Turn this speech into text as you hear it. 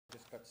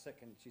got sick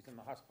and she's in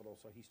the hospital,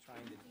 so he's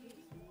trying to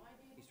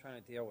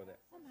deal with it.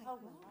 Oh,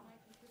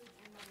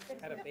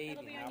 Had a baby,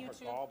 It'll be now on her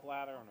YouTube.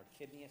 gallbladder on her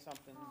kidney or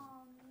something.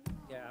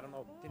 Yeah, I don't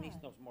know, Denise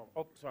knows more.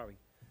 Oh, sorry.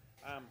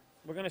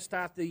 We're gonna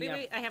start the.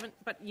 Wait, I haven't,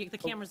 but the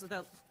camera's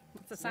without,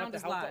 the sound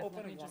is You want the live. house to Let open,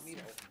 or me you want just- me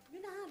to open?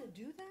 You know how to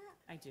do that?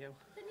 I do.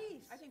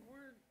 Denise? I think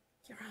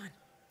you're on.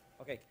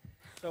 Okay,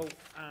 so,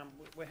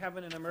 we're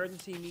having an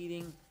emergency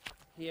meeting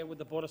here with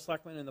the Board of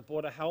Selectmen and the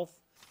Board of Health,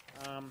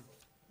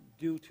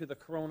 due to the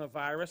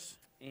coronavirus,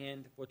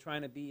 and we're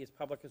trying to be as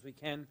public as we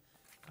can.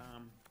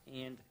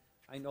 And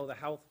I know the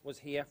health was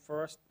here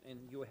first,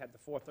 and you had the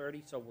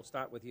 4:30, so we'll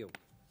start with you.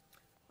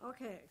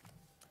 Okay.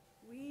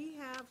 We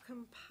have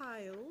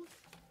compiled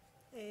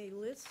a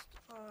list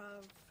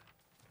of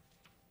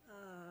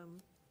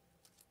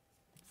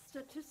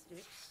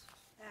statistics.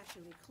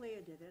 Actually,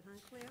 Claire did it, huh,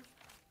 Claire?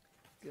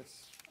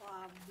 Yes.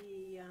 Of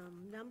the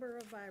number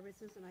of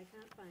viruses, and I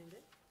can't find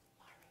it,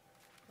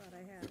 but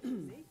I have it.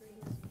 See?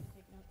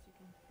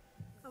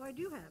 Oh, I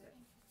do have it.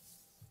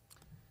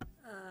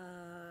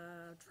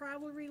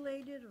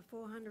 Travel-related of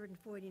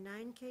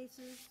 449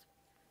 cases,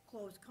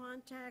 close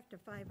contact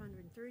of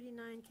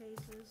 539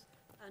 cases,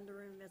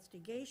 under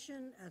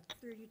investigation at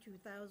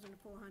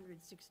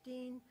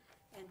 32,416,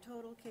 and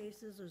total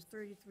cases is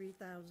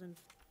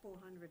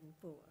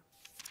 33,404.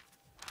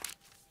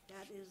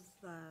 That is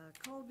the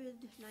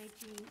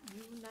COVID-19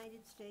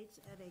 United States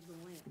at a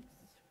glance.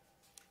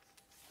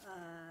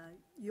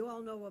 You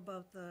all know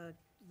about the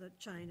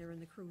China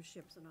and the cruise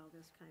ships and all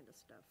this kind of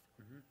stuff.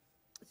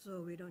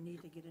 So we don't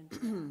need to get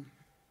into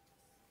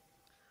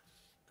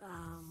that.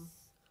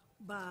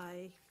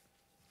 By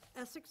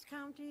Essex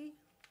County,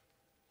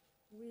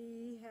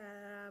 we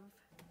have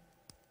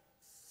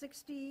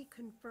 60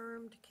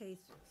 confirmed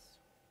cases.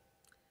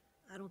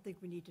 I don't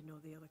think we need to know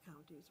the other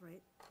counties,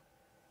 right?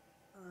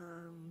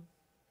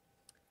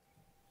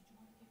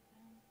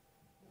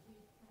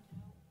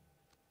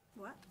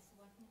 What?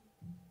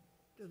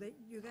 Do they,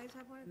 you guys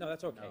have one? No,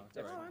 that's okay. No, it's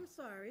all Oh, right. I'm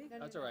sorry.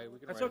 That's all right, we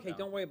can That's write it okay, down.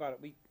 don't worry about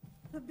it.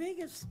 The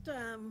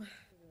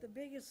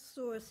biggest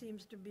source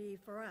seems to be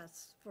for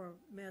us, for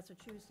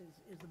Massachusetts,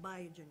 is the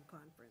Biogen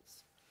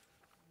Conference.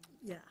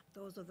 Yeah,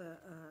 those are the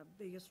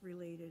biggest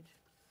related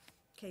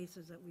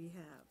cases that we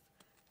have.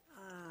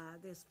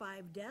 There's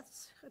 5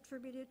 deaths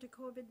attributed to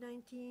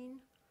COVID-19.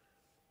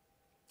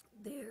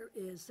 There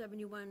is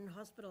 71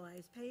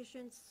 hospitalized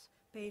patients.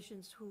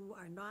 Patients who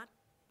are not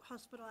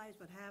hospitalized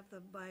but have the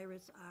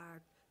virus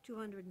are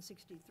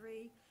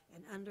 263,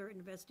 and under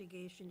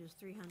investigation is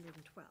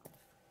 312.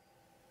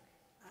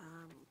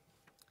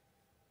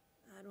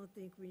 I don't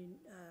think we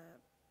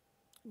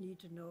need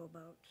to know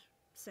about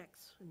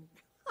sex.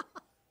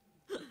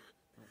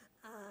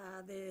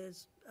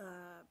 There's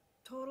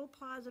total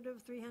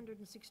positive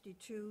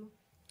 362,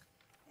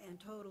 and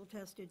total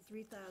tested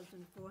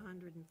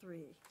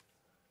 3,403.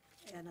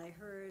 And I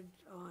heard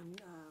on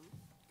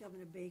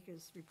Governor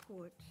Baker's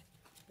report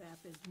that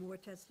there's more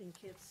testing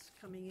kits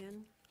coming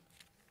in.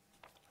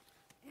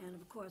 And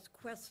of course,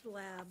 Quest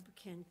Lab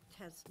can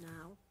test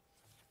now,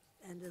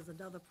 and there's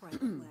another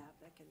private lab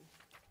that can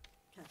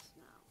test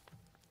now.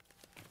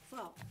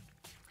 So,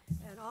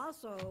 and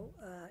also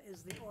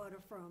is the order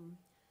from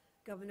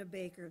Governor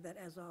Baker that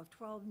as of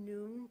 12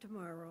 noon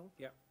tomorrow,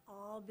 Yep.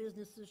 all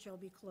businesses shall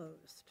be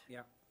closed,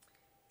 Yeah,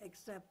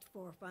 except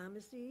for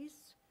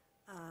pharmacies,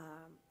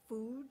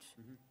 food,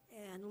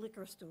 and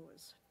liquor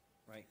stores.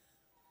 right,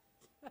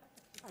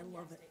 I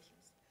love it.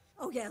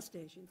 Oh, gas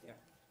stations, yeah. yeah.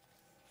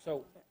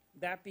 So,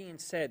 that being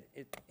said,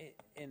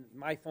 and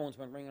my phone's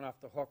been ringing off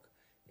the hook,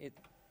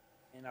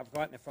 and I've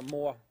gotten it from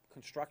more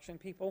construction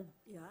people,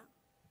 Yeah,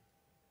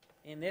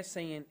 and they're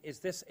saying, is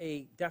this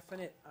a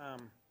definite, I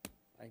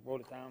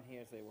wrote it down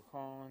here as they were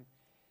calling.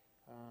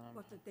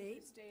 what's the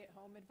date?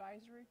 Stay-at-home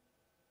advisory?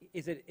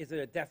 Is it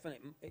a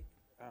definite,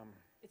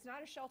 It's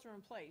not a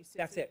shelter-in-place.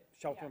 that's it,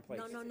 shelter in place?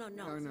 No, no, no,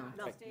 no, No, no.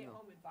 no. It's a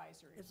stay-at-home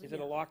advisory. It's- Is it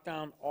a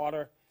lockdown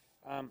order,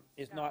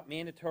 is not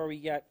mandatory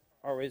yet,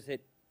 or is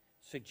it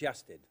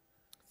suggested?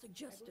 I believe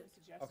Suggested. it's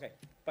suggested. Okay,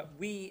 but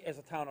we, as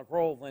a town of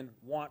Groveland,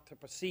 want to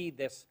proceed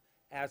this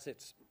as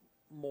it's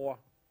more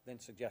than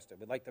suggested.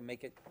 We'd like to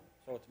make it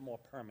so it's more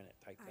permanent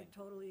type I thing.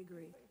 totally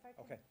agree. If I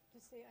Okay. could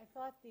just say, I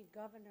thought the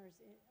governor's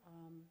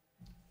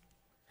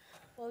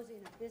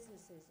closing of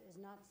businesses is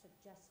not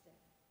suggested.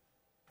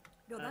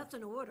 No, that's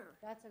an order.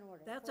 That's an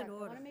order. That's an Correct.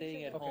 I order. wanna make Staying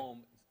sure at that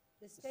home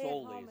the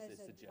solely stay-at-home is is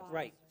suggested. advisory.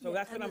 Right, so Yeah,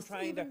 that's what and I'm the-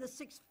 trying Even to, the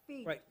 6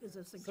 feet Right. is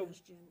a So-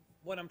 suggestion.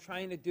 what I'm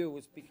trying to do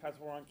is, because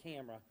we're on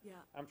camera,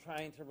 Yeah. I'm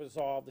trying to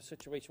resolve the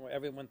situation where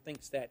everyone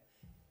thinks that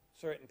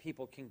certain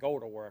people can go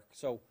to work.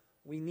 So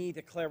we need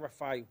to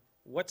clarify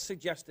what's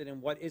suggested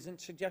and what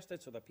isn't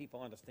suggested, so that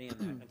people understand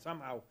that, and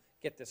somehow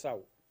get this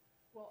out.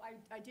 Well,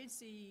 I did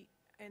see,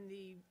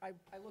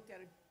 I looked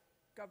at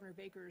Governor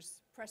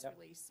Baker's press Yep.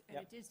 release, and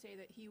Yep. it did say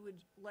that he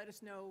would let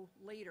us know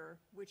later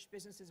which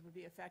businesses would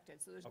be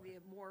affected. So there's going to be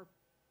a more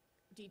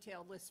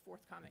detailed list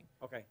forthcoming.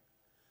 Okay,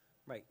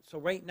 right, so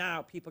right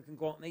now, people can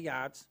go out in their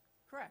yards,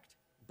 Correct.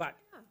 but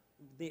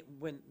Yeah.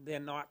 when they're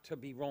not to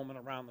be roaming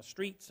around the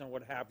streets and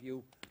what have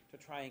you, to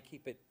try and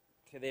keep it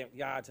to their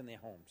yards and their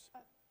homes.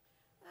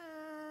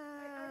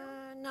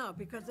 No,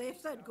 because they've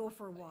said go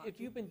for a walk. If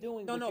you've been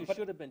doing No, what no, you but-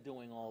 should have been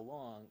doing all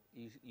along,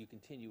 you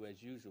continue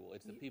as usual.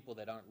 It's the people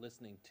that aren't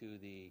listening to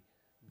the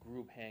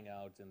group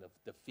hangouts and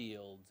the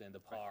fields and the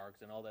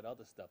parks and all that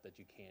other stuff that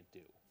you can't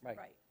do. Right,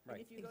 Right. right.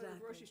 And if you go to the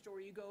Exactly. grocery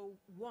store, you go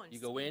once. You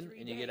go in 3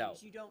 and you get out.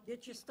 days. You don't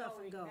Get your keep stuff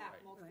and going go. back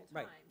Right. multiple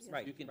Right. times.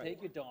 Right. You can right.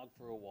 take your dog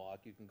for a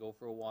walk, you can go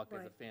for a walk as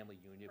a Right. family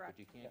unit, but Correct.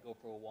 you can't go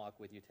for a walk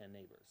with your 10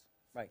 neighbors.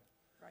 Right.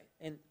 Right.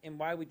 And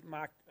why would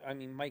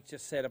Mike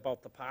just said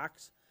about the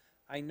parks.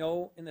 I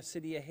know in the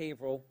city of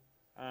Haverhill,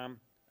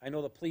 I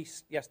know the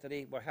police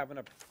yesterday were having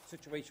a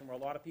situation where a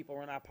lot of people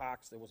were in our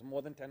parks. There was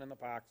more than 10 in the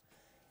parks.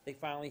 They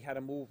finally had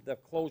to move the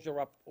closure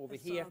up over I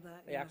saw here.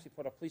 that, They yeah. actually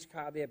put a police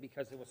car there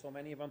because there were so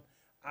many of them.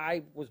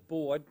 I was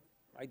bored.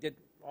 I did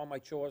all my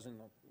chores in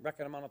a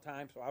record amount of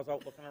time, so I was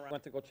out looking around.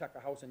 Went to go check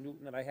a house in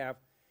Newton that I have.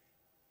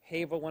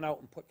 Haverhill went out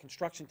and put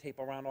construction tape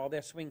around all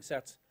their swing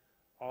sets,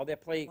 all their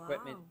play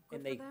equipment, Wow, good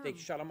and for they them.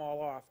 shut them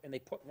all off, and they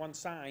put one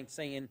sign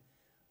saying,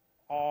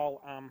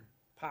 all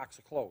parks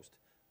are closed.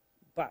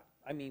 But,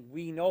 I mean,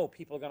 we know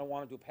people are gonna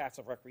wanna do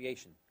passive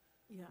recreation.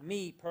 Yeah.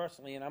 Me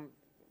personally, and I'm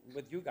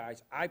with you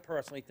guys, I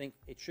personally think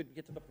it should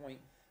get to the point,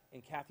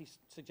 and Kathy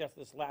suggested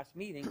this last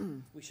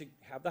meeting, we should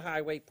have the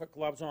highway, put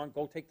gloves on,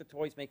 go take the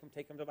toys, make them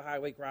take them to the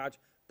highway garage,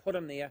 put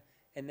them there,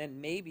 and then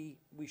maybe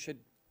we should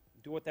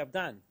do what they've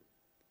done.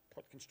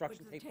 Put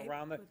construction the tape tape,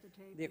 around the put the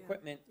tape, the yeah,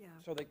 equipment, yeah.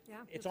 so that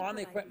Yeah, it's that's a on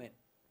the good idea. equipment.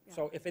 Yeah.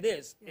 So if it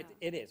is, Yeah.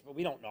 it is, but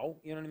we don't know,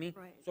 you know what I mean?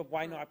 Right, So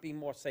why right. not be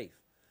more safe?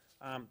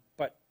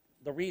 But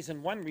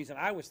one reason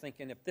I was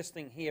thinking, if this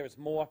thing here is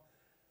more,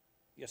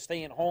 you're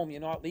staying home, you're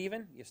not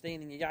leaving, you're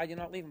staying in your yard, you're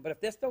not leaving, but if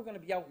they're still gonna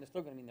be out and they're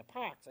still gonna be in the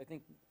parks, I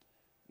think,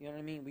 you know what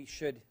I mean, we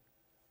should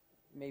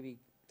maybe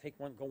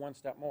go one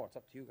step more. It's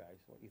up to you guys,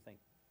 what you think.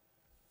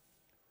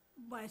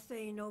 By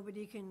saying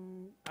nobody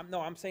can,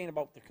 I'm saying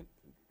about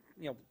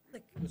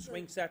the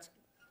swing sets.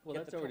 Well,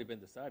 Get that's the already to- been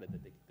decided,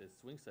 that the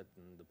swing sets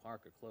in the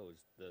park are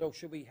closed. So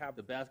should we have,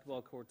 The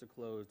basketball courts are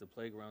closed, the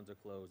playgrounds are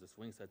closed, the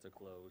swing sets are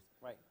closed.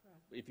 right,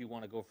 If you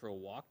wanna go for a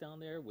walk down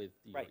there with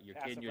Right, your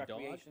kid passive and your dog,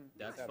 recreation,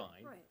 that's et cetera.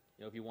 fine. right,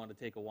 You know, if you wanna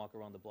take a walk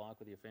around the block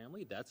with your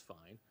family, that's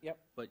fine. Yep.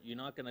 But you're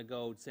not gonna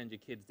go send your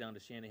kids down to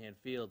Shanahan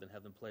Field and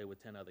have them play with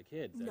 10 other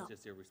kids. No. That's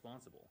just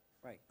irresponsible.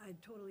 right. I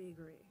totally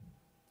agree,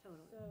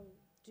 totally. So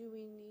do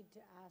we need to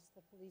ask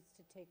the police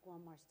to take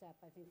one more step?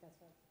 I think that's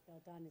what Bill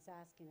Dunn is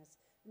asking us.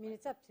 I mean,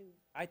 it's up to,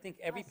 I think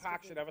every Us to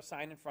park do- should have a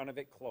sign in front of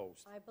it,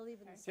 closed. I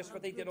believe in the. Just what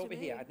Sounds they good did to over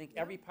here. me. I think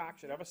Yeah. every park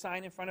should have a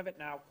sign in front of it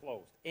now,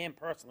 closed. And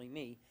personally,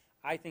 me,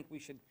 I think we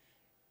should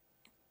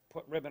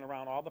put ribbon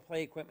around all the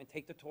play equipment,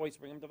 take the toys,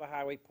 bring them to the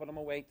highway, put them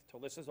away till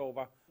this is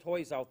over.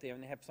 Toys out there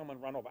and have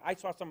someone run over. I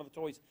saw some of the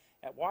toys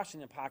at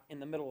Washington Park in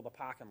the middle of the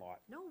parking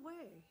lot. No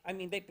way. I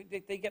mean, they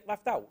get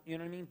left out, you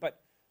know what I mean?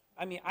 But,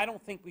 I mean, I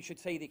don't think we should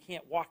say they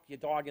can't walk your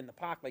dog in the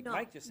park like No,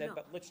 Mike just said, no,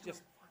 but let's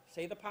just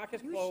say the park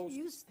is Use, closed.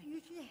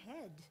 use your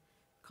head,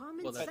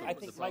 common Well, that's But sense. I the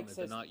think problem Mike is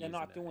they're says not they're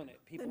not using that. doing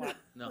it. People aren't,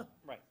 No,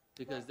 right.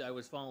 because I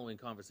was following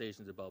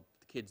conversations about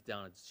the kids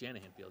down at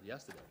Shanahan Field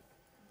yesterday.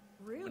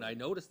 Really? When I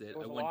noticed it, There I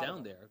was a went lot of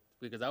down them. there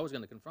because I was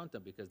gonna confront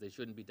them because they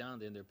shouldn't be down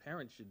there and their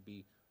parents should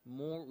be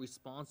more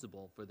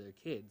responsible for their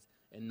kids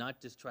and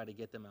not just try to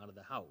get them out of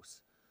the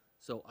house.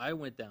 So I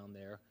went down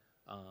there,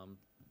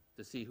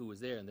 to see who was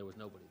there and there was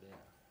nobody there.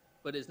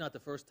 But it's not the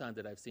first time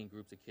that I've seen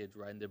groups of kids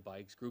riding their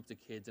bikes, groups of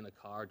kids in a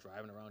car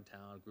driving around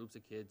town, groups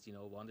of kids,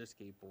 on their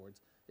skateboards.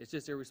 It's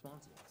just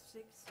irresponsible.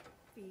 6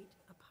 feet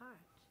apart.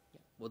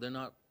 Well, they're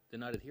not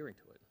adhering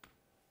to it.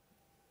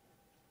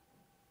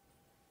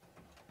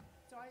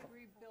 So I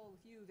agree, Bill,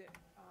 with you that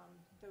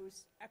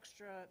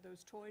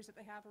those toys that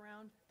they have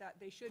around, that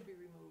they should be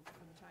removed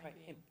for the time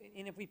Right, being.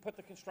 and if we put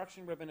the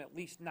construction ribbon, at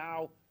least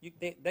now,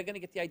 they're gonna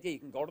get the idea, you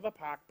can go to the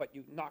park, but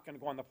you're not gonna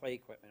go on the play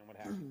equipment and what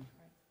have you.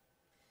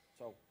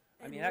 So,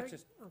 I And mean, that's we're-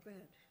 just Oh, go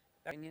ahead.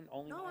 opinion,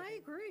 only No, my I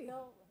opinion. agree.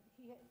 Bill,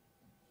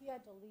 he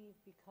had to leave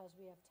because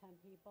we have 10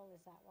 people,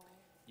 is that why?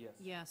 Yes.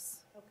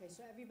 Yes, Okay,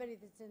 so everybody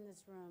that's in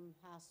this room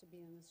has to be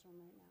in this room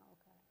right now,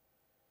 okay?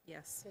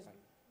 yes. Because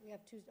we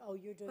have two, oh,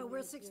 you're doing. But we're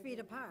yours, 6 you're feet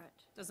doing yours.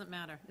 apart. Doesn't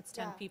matter. It's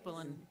 10 Yeah, people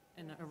it's-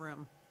 in a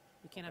room.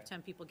 You can't have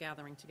 10 people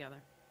gathering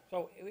together.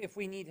 So if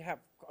we need to have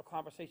a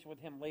conversation with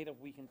him later,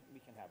 we can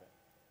have it.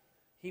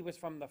 He was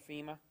from the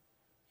FEMA,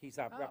 he's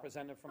our Oh.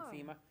 representative from Oh.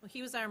 FEMA. Well,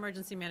 he was our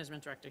emergency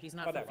management director. He's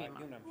not from Whatever, you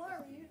FEMA. know.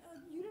 Laura,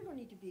 you don't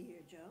need to be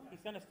here, Joe.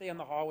 He's gonna stay in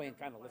the hallway and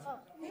kinda listen.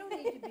 Oh, You don't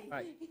need to be.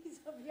 Right. he's,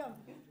 yeah,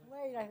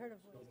 wait, I heard a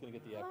voice. He's gonna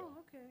get the echo. Oh,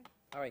 okay.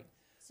 All right,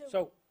 So,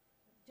 so,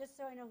 just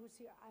so I know who's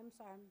here, I'm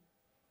sorry,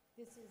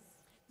 this is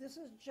This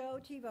is Joe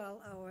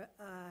Tebow,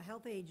 our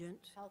health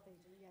agent, health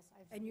agent, yes,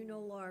 I've. and you seen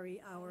know him.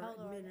 Laurie, our I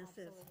know Lori, admin assist.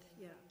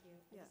 absolutely, Yeah. thank you.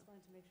 I yeah. just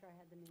wanted to make sure I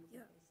had the names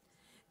Yeah. and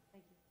faces.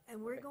 Thank you.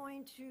 And we're Okay.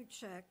 going to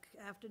check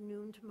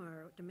afternoon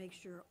tomorrow to make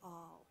sure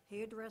all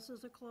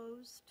hairdressers are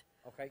closed,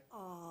 okay,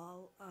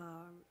 all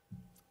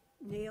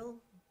nail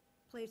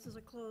places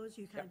are closed.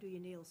 You can't Yep. do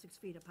your nails 6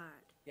 feet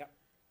apart. Yep.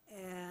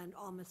 And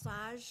all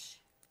massage,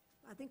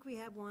 I think we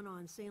have one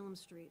on Salem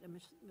Street, a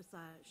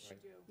massage.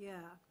 Right. Do.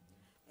 Yeah.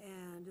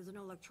 And there's an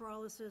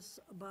electrolysis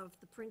above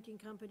the printing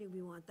company,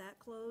 we want that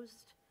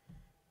closed.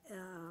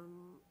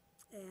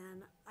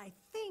 And I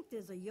think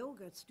there's a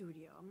yoga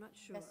studio, I'm not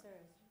sure. Yes, there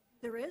is.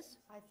 There is?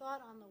 I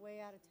thought on the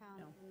way out of town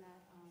No. in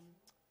that,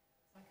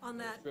 On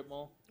that, Strip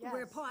mall?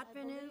 where yes, I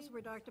Potvin is, believe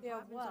where Dr. there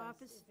Potvin's was.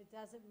 office? If it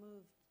doesn't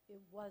move,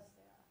 it was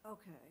there.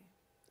 Okay,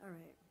 all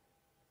right.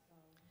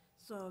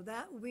 So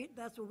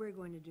that's what we're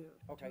going to do.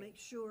 Okay. To make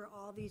sure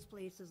all these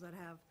places that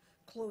have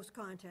close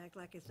contact,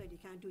 like I said, you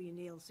can't do your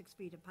nails 6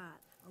 feet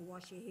apart, or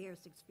wash your hair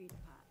 6 feet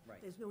apart.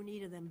 Right. There's no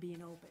need of them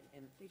being open.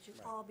 And- They should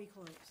right. all be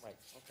closed. Right,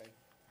 okay.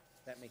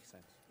 That makes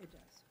sense. It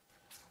does.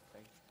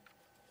 Okay.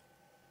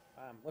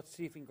 Let's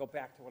see if we can go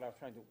back to what I was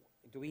trying to,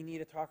 do we need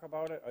to talk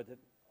about it, or did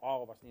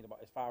all of us need about,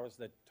 as far as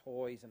the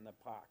toys and the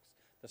parks,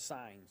 the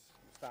signs,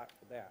 we'll start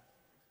with that.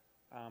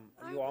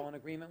 Are you all in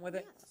agreement with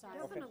it? Yes, Sign.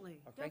 Okay. definitely,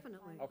 Okay.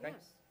 definitely, Okay.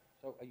 yes.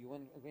 So are you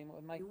in agreement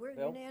with Mike? You were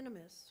Bill?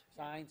 unanimous.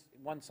 Signs,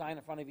 one sign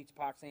in front of each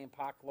park saying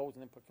park closed,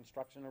 and then put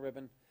construction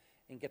ribbon,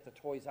 and get the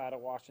toys out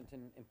of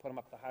Washington and put them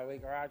up the highway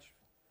garage.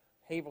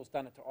 Haver's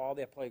done it to all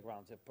their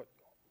playgrounds, they've put,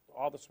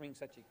 all the swing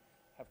sets, you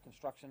have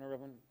construction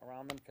ribbon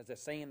around them, because they're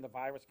saying the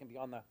virus can be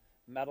on the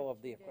metal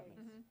of the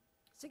equipment.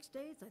 6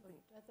 days, I think.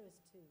 I thought it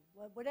was 2.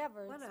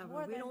 Whatever, it's Whatever,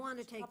 more we than don't want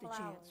to a take the couple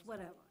chance, hours,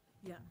 whatever.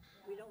 Yeah,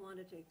 we don't want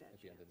to take that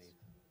Might be chance. underneath.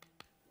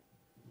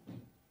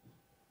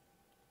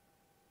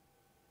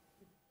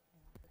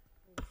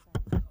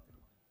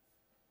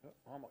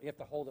 You have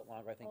to hold it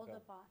longer, I think, Hold Bill.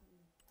 the button.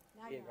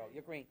 Now There you you're go, on.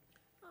 you're green.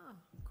 Oh,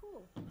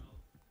 cool.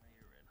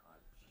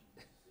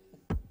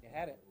 You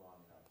had it.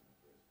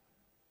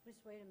 Just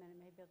wait a minute,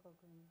 maybe I'll go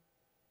green.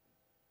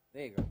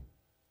 There you go.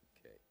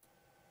 Okay,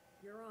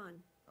 You're on.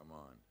 I'm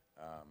on.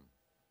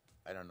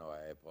 I don't know,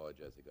 I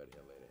apologize, I got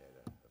here late, I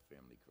had a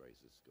family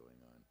crisis going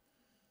on,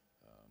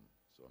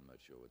 so I'm not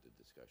sure what the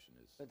discussion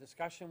is. The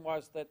discussion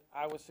was that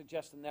I was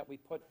suggesting that we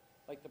put,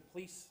 like, the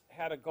police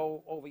had to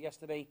go over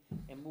yesterday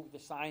and move the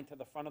sign to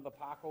the front of the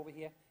park over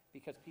here,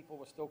 because people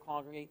were still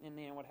congregating in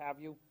there and what have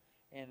you,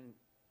 and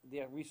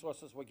their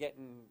resources were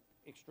getting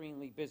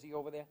extremely busy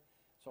over there.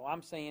 So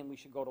I'm saying we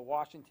should go to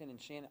Washington and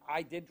Shannon.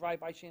 I did drive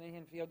by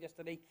Shanahan Field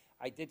yesterday.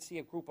 I did see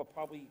a group of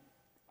probably,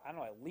 I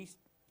don't know, at least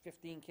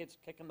 15 kids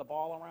kicking the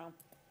ball around.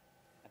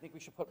 I think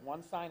we should put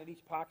one sign at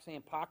each park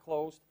saying park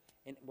closed,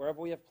 and wherever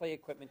we have play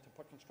equipment, to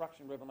put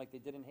construction ribbon like they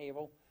did in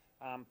Havel,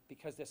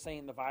 because they're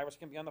saying the virus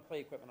can be on the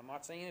play equipment. I'm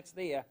not saying it's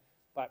there,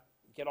 but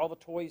get all the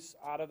toys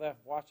out of the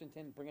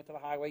Washington, bring it to the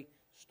highway,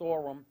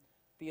 store them,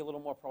 be a little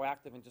more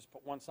proactive, and just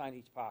put one sign at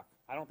each park.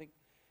 I don't think,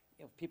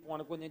 if people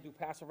want to go in there and do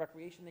passive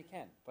recreation, they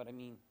can, but I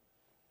mean,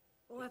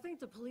 Well, I think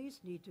the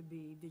police need to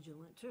be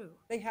vigilant, too.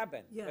 they have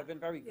been. Yeah. They've been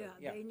very good,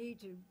 yeah, They need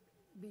to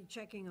be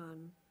checking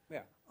on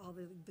yeah. all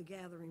the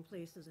gathering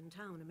places in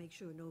town to make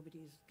sure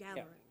nobody's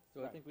gathering. So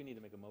I Right. think we need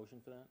to make a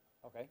motion for that.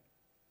 Okay,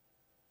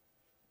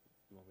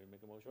 You want me to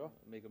make a motion? Sure.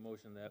 Make a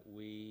motion that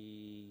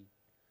we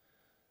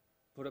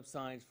put up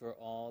signs for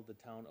all the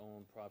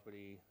town-owned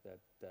property, that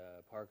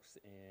parks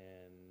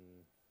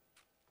and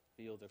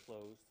fields are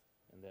closed,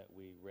 and that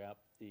we wrap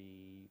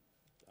the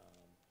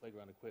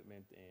playground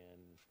equipment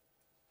and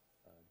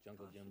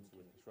jungle gyms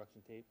with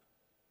construction tape,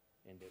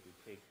 and that we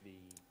take the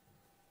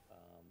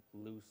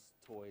loose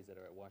toys that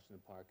are at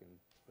Washington Park and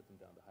put them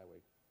down the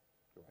highway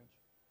garage.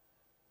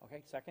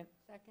 okay, second,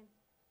 Second?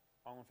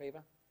 all in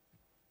favor?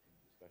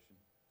 Discussion?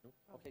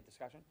 Okay,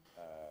 discussion?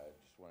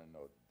 Just want to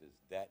note, does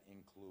that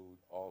include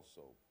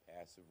also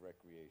passive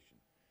recreation?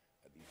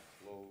 Are these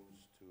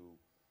closed to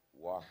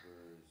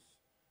walkers?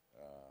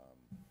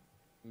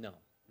 No.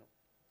 No.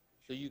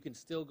 So you can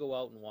still go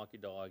out and walk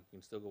your dog, you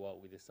can still go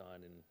out with your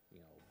son and,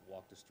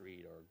 walk the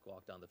street or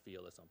walk down the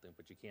field or something,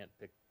 but you can't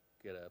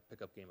get a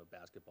pickup game of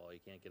basketball, you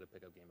can't get a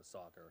pickup game of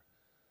soccer.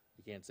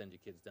 You can't send your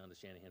kids down to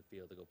Shanahan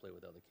Field to go play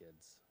with other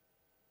kids.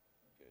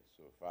 Okay,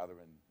 so if father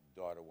and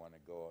daughter want to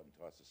go out and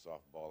toss a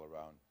softball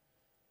around,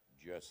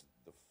 just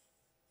the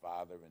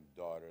father and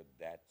daughter,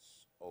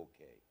 that's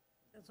okay?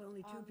 That's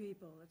only 2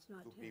 people, it's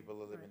not 10. Two people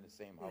that live in Right. the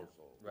same Yeah.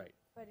 household? Right.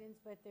 But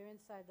they're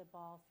inside the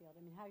ball field.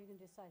 I mean, how are you gonna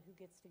decide who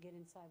gets to get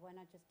inside? Why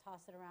not just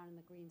toss it around in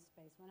the green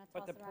space? Why not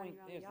But toss the it around in point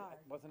your own is, yard?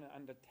 wasn't it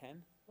under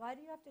 10? Why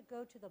do you have to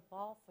go to the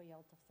ball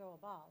field to throw a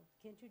ball?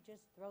 Can't you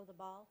just throw the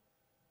ball?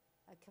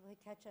 Can we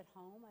catch at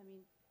home? I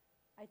mean,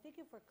 I think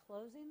if we're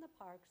closing the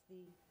parks,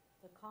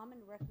 the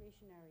common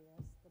recreation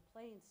areas, the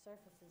playing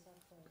surfaces are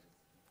closed.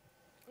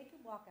 They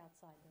can walk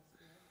outside those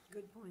fields.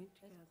 Good point,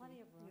 There's Kathy.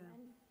 plenty of room. Yeah,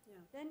 And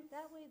yeah. then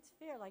that way it's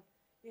fair, like,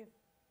 if,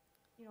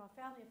 a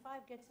family of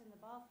 5 gets in the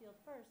ball field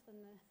first, then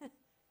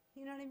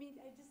you know what I mean?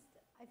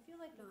 I feel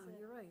like No, it's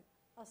you're right.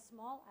 a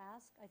small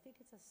ask. I think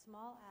it's a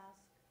small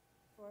ask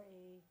for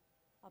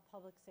a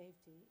public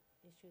safety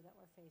issue that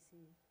we're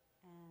facing.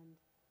 And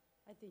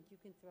I think you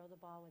can throw the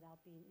ball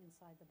without being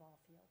inside the ball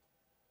field.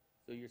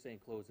 So you're saying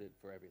close it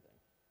for everything?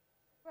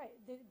 Right,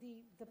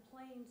 the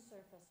playing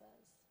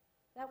surfaces.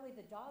 That way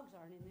the dogs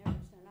aren't in there,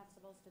 which they're not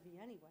supposed to be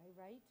anyway,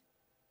 right?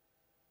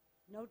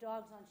 No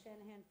dogs on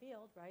Shanahan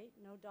Field, right?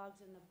 No dogs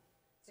in the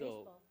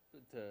So, baseball.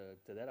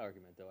 to that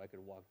argument, though, I could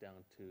walk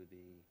down to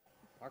the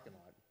parking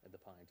lot at the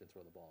Pines and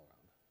throw the ball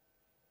around.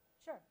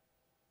 Sure.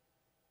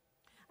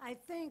 I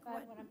think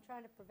But what I'm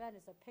trying to prevent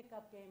is a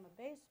pickup game of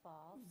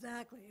baseball.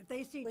 exactly, if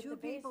they see With two the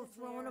people bases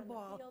throwing there a and the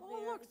ball, field oh,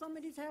 there, look, it's just-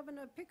 somebody's having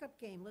a pickup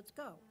game, let's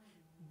go.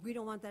 We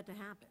don't want that to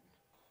happen.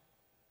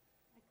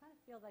 I kind of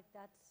feel like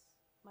that's,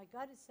 my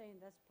gut is saying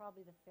that's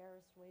probably the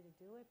fairest way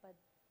to do it, but,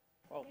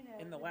 Well, you know,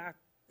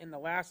 in the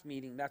last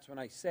meeting, that's when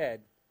I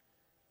said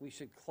we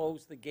should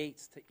close the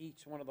gates to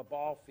each one of the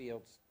ball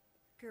fields.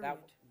 Period.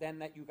 Then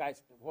that you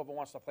guys, whoever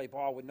wants to play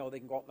ball would know they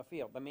can go out in the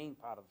field, the main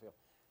part of the field.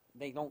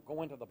 They don't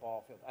go into the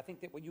ball field. I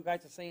think that what you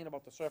guys are saying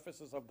about the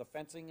surfaces of the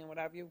fencing and what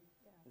have you,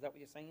 yeah, is that what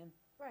you're saying?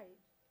 right.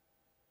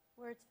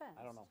 Where it's fenced.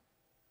 I don't know.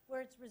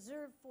 Where it's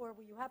reserved for,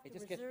 where you have to It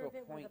just gets to a reserve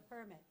it with a point-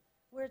 permit.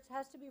 Where it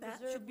has to be That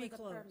should reserved be with a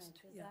permit.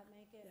 closed, Does yeah, that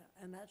make it?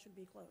 Yeah, and that should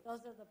be closed.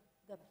 Those are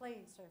the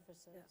playing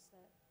surfaces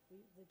that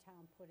the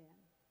town put in.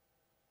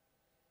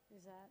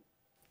 Is that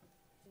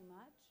too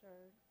much,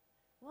 or,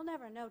 we'll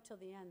never know till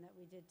the end that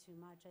we did too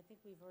much. I think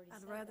we've already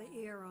said I'd rather that.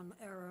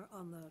 err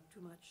on the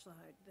too much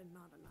side than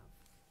not enough.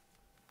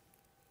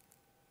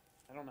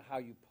 I don't know how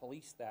you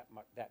police that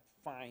that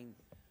fine,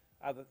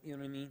 other, you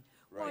know what I mean?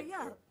 Well, Right,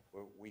 yeah.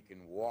 we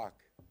can walk,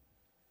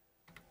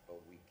 but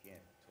we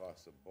can't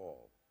toss a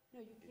ball. No,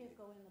 you can't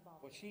go in the ball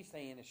What field, she's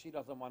saying is she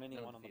doesn't want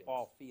anyone on the fields.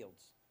 ball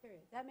fields,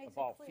 period. That the makes it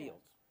ball clear.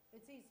 fields.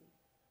 It's easy.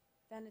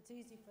 Then it's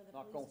easy for the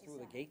Not police going to through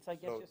the say. gates, I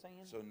guess So- you're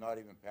saying? So not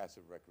even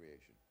passive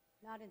recreation.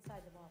 Not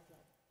inside the ball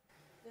field.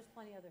 There's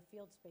plenty other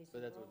field space. But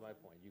in that's my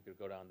Groveland. point. You could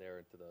go down there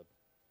into the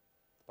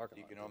parking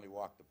You lot. can only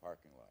walk the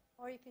parking lot.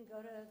 Or you can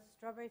go to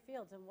Strawberry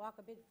Fields and walk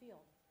a big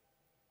field.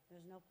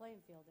 There's no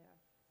playing field there.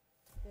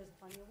 There's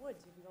plenty of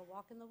woods. You can go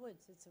walk in the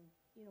woods. It's a,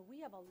 you know,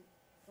 we have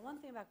the one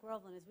thing about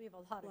Groveland is we have a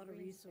lot A of lot of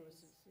green resources,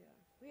 space. yeah.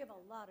 We have a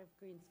lot of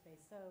green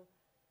space, so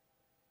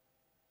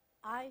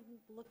I'm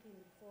looking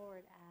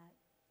forward at,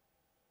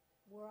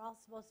 we're all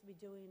supposed to be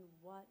doing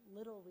what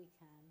little we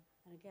can,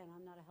 and again,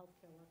 I'm not a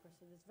healthcare worker,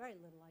 so there's very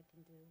little I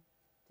can do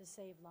to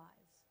save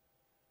lives.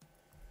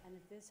 And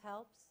if this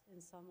helps in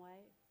some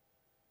way,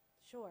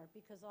 sure,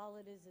 because all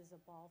it is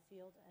a ball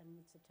field and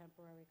it's a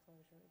temporary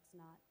closure. It's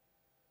not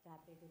that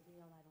big a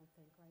deal, I don't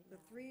think, right now.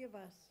 The three of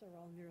us are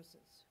all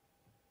nurses,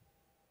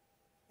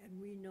 and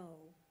we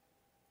know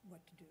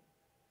what to do.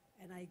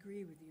 And I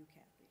agree with you,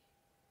 Kathy.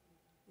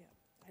 Yeah,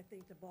 I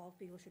think the ball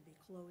field should be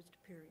closed,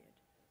 period.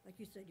 Like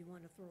you said, you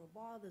want to throw a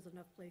ball, there's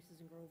enough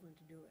places in Groveland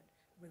to do it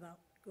without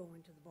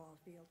going to the ball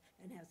field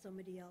and have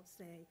somebody else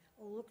say,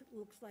 oh, look, it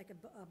looks like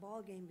a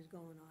ball game is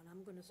going on,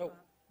 I'm gonna So,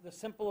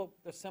 stop.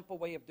 the simple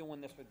way of doing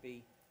this would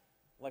be,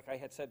 like I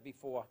had said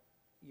before,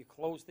 you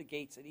close the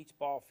gates at each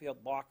ball field,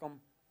 lock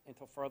them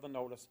until further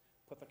notice,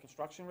 put the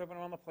construction ribbon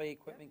on the play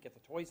equipment, get the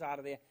toys out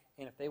of there,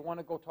 and if they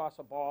wanna go toss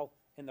a ball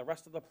in the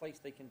rest of the place,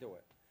 they can do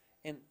it.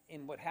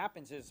 And what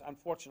happens is,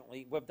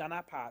 unfortunately, we've done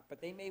our part, but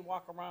they may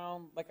walk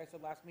around, like I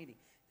said last meeting,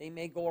 they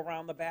may go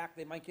around the back,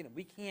 they might get in.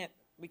 We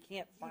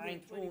can't fine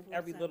tune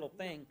every 24/7, little no,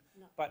 thing,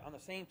 no. but on the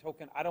same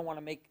token, I don't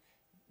wanna make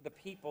the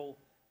people,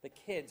 the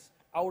kids,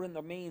 out in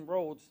the main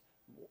roads,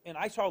 and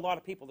I saw a lot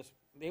of people,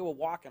 they were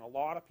walking, a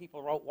lot of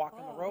people were out walking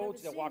Oh, the I've never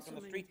roads, they're seen walking so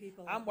the many streets.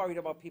 people I'm out worried walking.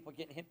 about people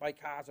getting hit by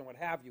cars and what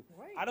have you.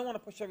 Right. I don't wanna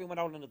push everyone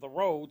out into the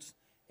roads,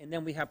 and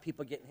then we have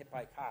people getting hit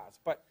by cars,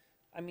 but,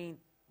 I mean,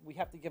 we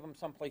have to give them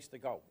someplace to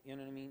go, you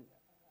know what I mean?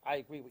 I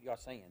agree with what you're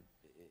saying.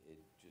 It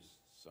just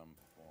some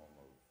form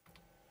of,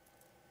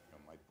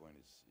 my point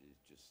is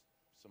just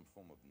some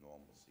form of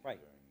normalcy Right.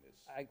 during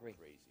this I agree.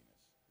 craziness.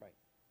 Right.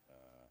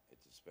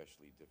 It's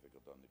especially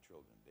difficult on the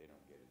children. They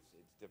don't get it.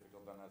 It's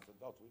difficult on us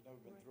adults. We've never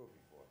been through it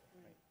before.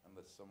 Right.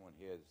 Unless someone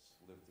here has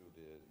lived through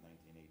the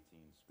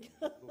 1918 spring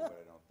of the flu, but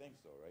I don't think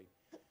so, right?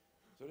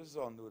 So this is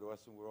all new to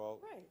us, and we're all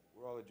Right.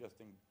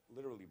 adjusting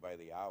literally by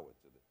the hour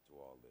to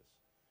all this.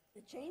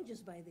 It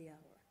changes by the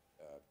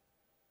hour.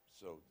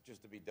 So,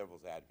 just to be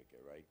devil's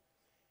advocate, right?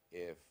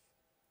 If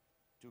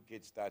two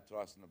kids start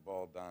tossing the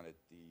ball down at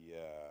the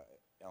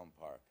Elm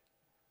Park,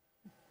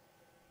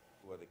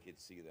 two other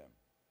kids see them,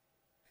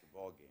 the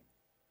ball game.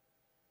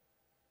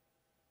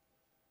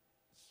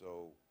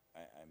 So,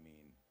 I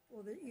mean,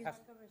 Well, the, If I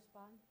could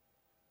respond?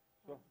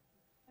 Sure.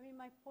 I mean,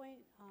 my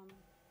point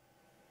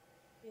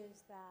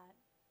is that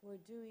we're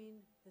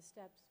doing the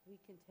steps we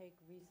can take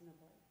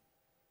reasonably.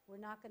 We're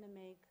not going to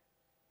make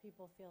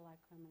people feel like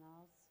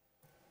criminals.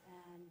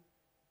 And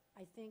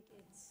I think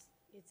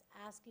it's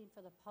asking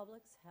for the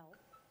public's help.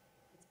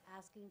 It's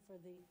asking for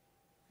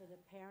the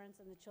parents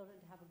and the children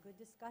to have a good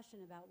discussion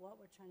about what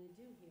we're trying to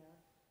do here,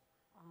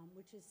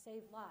 which is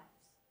save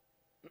lives.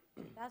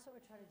 That's what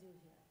we're trying to do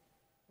here.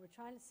 We're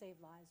trying to save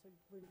lives.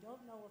 We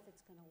don't know if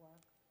it's going to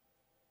work,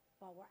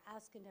 but we're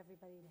asking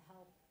everybody to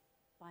help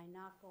by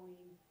not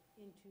going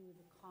into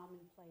the common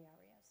play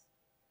areas.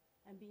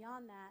 And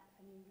beyond that,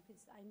 I mean,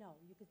 I know,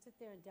 you could sit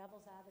there and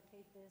devil's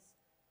advocate this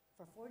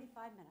for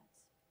 45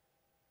 minutes.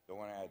 don't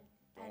want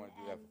to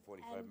do that for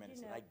 45 and, minutes,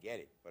 you and I know, get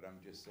it, but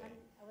I'm just saying.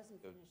 I wasn't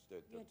The finished.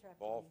 the You interrupted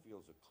ball me.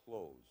 fields are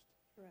closed.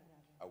 correct,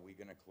 Are we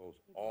going to close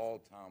all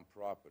town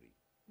property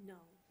no.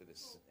 to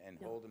this,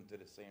 and No. hold them to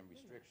the same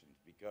restrictions?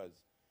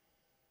 Because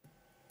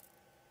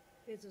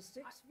It's a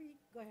 6 feet,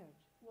 go ahead.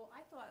 Well,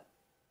 I thought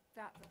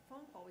the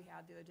phone call we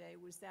had the other day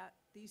was that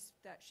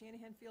that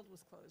Shanahan Field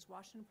was closed,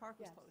 Washington Park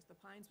was Yes. closed, the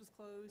Pines was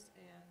closed,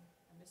 and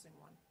I'm missing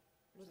one.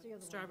 What's the other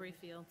one? Strawberry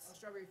Fields. Oh,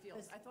 Strawberry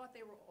Fields. This- I thought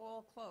they were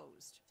all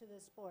closed. To the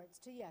sports,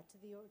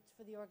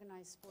 for the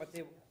organized sports. But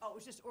they, Oh, it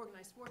was just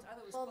organized sports. I thought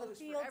it was Well, the closed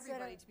for fields that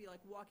everybody are- to be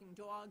like walking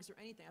dogs or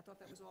anything. I thought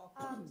that was all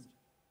Um, closed.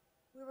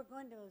 We were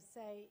going to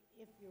say,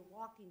 if you're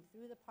walking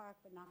through the park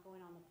but not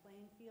going on the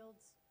playing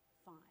fields,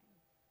 fine.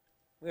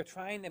 we're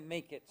trying to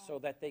make it so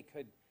that they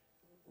could,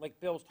 like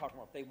Bill's talking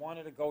about, if they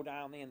wanted to go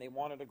down there and they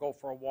wanted to go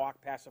for a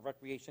walk, passive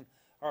recreation,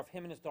 or if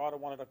him and his daughter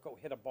wanted to go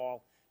hit a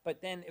ball, but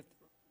then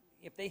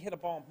if they hit a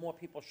ball and more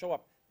people show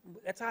up,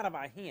 that's out of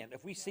our hand.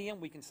 If we see them,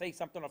 we can say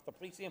something, or if the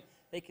police see them,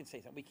 they can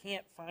say something. We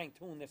can't fine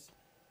tune this,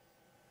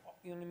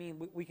 you know what I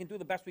mean? We can do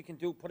the best we can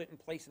do, put it in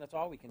place, and that's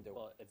all we can do.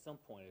 Well, at some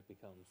point, it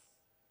becomes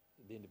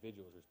the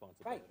individual's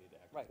responsibility to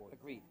act Right,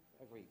 accordingly.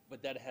 agreed,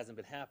 But that hasn't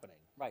been happening.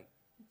 right.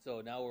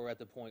 So now we're at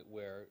the point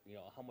where,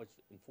 how much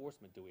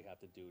enforcement do we have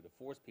to do to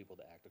force people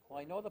to act Well,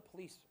 I accordingly? know the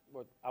police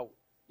were out,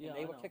 Yeah, and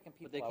they I were know, kicking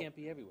people But they out. can't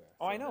be everywhere.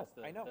 Oh, I So know, that's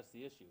the- I know. That's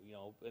the issue,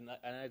 and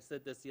I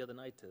said this the other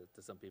night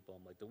to some people,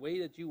 I'm like, the way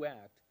that you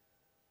act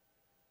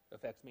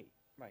affects me.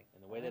 Right.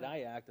 And the way that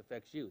I act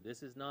affects you.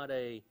 This is not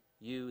a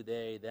you,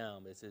 they,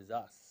 them, this is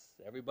us.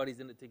 Everybody's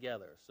in it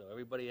together, so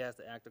everybody has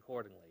to act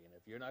accordingly. And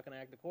if you're not gonna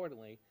act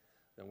accordingly,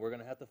 then we're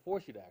gonna have to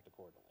force you to act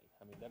accordingly.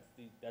 I mean,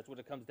 that's what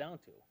it comes down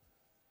to.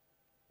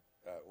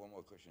 One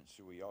more question.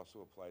 Should we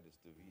also apply this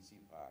to VC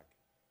Park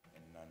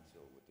and Nuns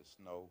Hill with the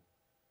snow?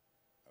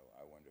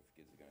 I wonder if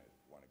kids are gonna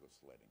wanna go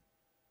sledding.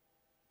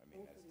 I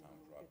mean, that's Hopefully town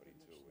we won't get property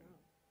that much too, and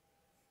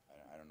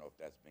snow. I don't know if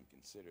that's been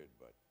considered,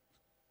 but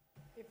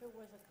If it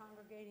was a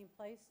congregating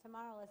place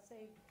tomorrow, let's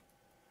say,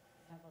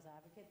 devil's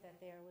advocate, that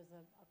there was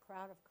a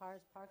crowd of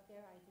cars parked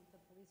there, I think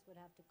the police would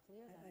have to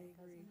clear them. I because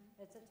agree.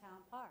 It's a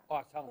town park.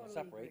 Oh, tell them to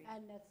Totally separate. agree.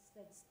 And that's,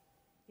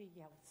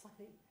 yeah, it's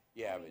like,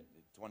 yeah, I but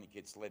mean- 20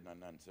 kids sledding on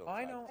Nuns Hill. Oh,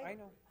 I so know, I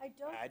know. I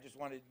don't, I just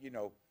wanted,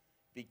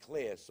 be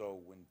clear,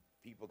 so when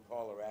people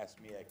call or ask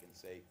me, I can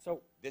say,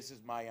 So, this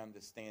is my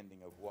understanding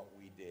of what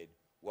we did,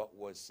 what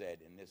was said,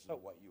 and this is So-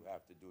 what you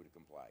have to do to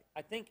comply.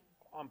 I think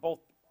on both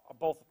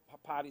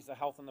parties, the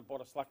health and the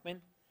board of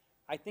selectmen,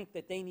 I think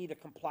that they need to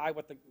comply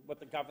with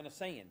the governor's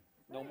saying.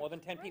 No more than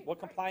 10 people. We're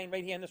complying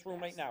right here in this room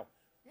right now.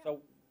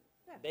 So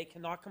Yeah. they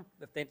cannot,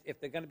 if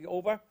they're gonna be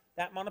over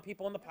that amount of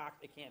people in the park,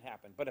 it can't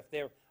happen. But if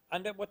they're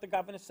under what the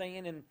governor's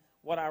saying and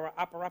what our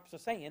upper-ups are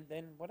saying,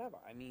 then whatever.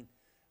 I mean,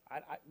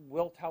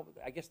 we'll tell,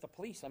 I guess the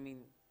police, I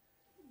mean,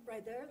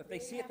 Right, they're. if they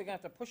see it, they're gonna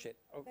have to push it.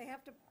 Oh, They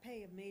have to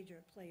play a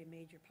major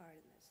part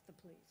in this, the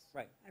police.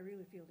 Right. I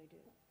really feel they do.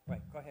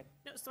 Right, go ahead.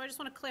 No, so I just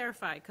want to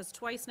clarify, because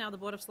twice now the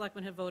Board of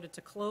Selectmen have voted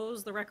to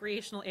close the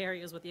recreational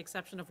areas with the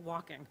exception of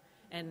walking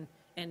and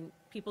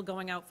people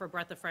going out for a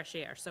breath of fresh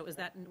air. So is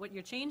that what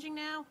you're changing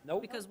now?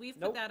 Nope. Because we've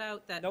Nope. put that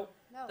out, that Nope.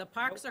 no, the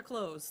parks are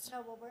closed.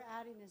 no, what we're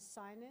adding is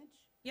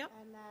signage. Yep.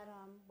 And that,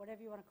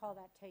 whatever you wanna call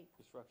that tape.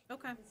 Destruction.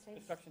 Okay. It's tape.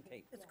 Construction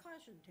tape. It's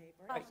caution tape,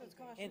 Right. right? So it's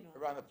caution And on it.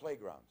 Around the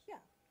playgrounds. Yeah,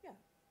 yeah.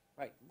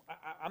 Right,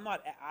 I'm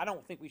not, I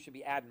don't think we should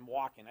be adding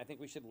walking, I think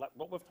we should let,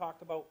 what we've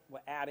talked about, we're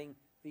adding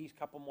these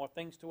couple more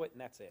things to it, and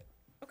that's it.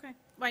 Okay.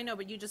 Well, I know,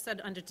 but you just said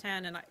under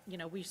 10,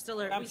 and we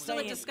still are, What I'm we still are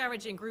saying-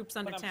 discouraging groups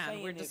under what I'm 10.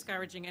 We're saying is-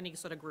 discouraging any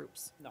sort of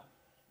groups. No.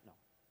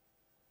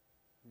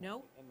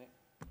 No? And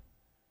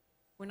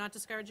We're not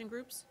discouraging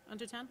groups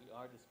under 10? We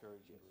are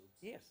discouraging groups.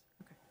 yes,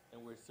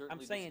 And we're certainly I'm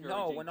discouraging saying,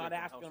 no, we're not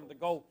different asking them to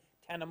households.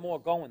 go 10 or more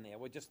going there,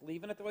 we're just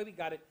leaving it the way we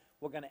got it,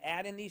 we're gonna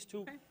add in these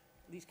Okay.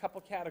 these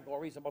couple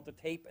categories about the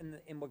tape,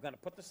 and we're gonna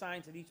put the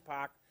signs at each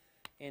park,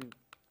 and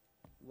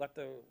let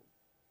the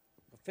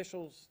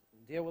officials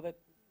deal with it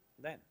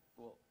then.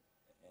 Well,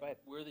 Go ahead.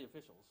 we're the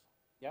officials.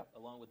 Yep.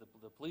 Along with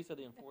the police are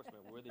the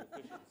enforcement, we're the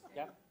officials.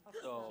 Yep.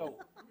 So,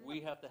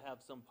 we have to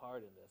have some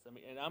part in this. I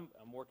mean, and I'm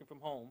working from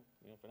home,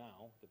 for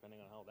now,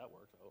 depending on how that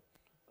works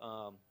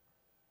out.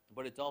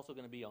 But it's also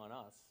gonna be on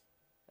us,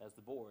 as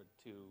the board,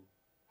 to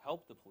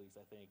help the police,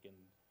 I think, and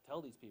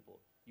tell these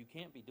people, you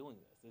can't be doing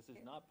this. This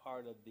is not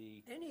part of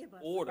the Any of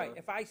us. order. Right,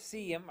 if I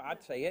see him,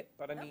 I'd say it,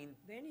 but I Yep. mean,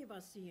 If any of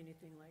us see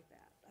anything like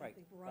that, I Right,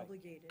 think we're right.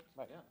 obligated.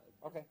 right, Yeah.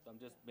 okay. I'm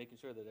just making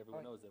sure that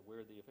everyone Right. knows that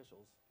we're the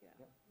officials. Yeah.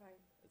 Right.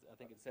 I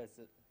think it says,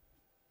 it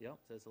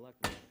says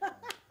selectmen.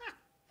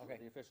 Okay.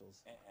 The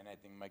officials. And I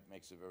think Mike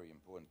makes a very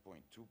important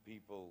point. Two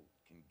people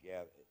can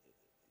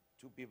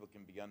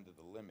be under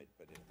the limit,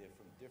 but if they're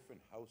from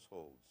different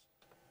households,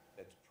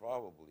 that's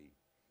probably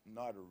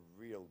not a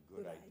real good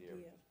Good idea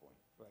idea. at this point.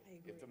 I If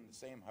agree. from the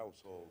same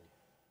household,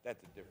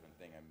 that's a different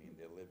thing. I mean,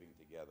 they're living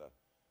together.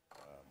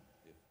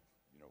 If,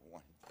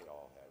 one, they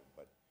all have,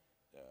 but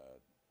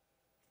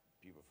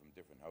people from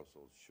different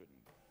households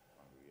shouldn't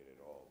congregate at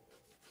all,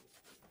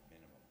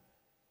 minimum.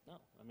 No,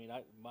 I mean,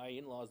 my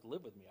in-laws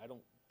live with me. I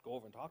don't go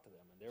over and talk to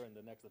them, and they're in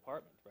the next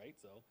apartment, right?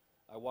 So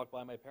I walked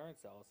by my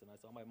parents' house, and I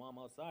saw my mom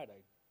outside. I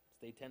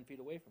stay 10 feet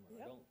away from her. I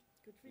Yep. don't,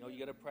 Good for you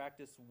gotta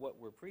practice what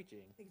we're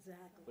preaching,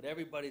 Exactly. but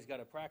everybody's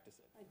gotta practice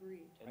it.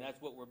 Agreed. And that's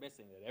what we're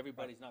missing, that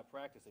everybody's not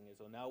practicing it.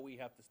 So now we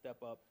have to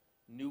step up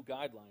new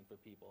guideline for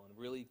people and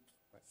really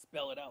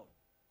spell it out.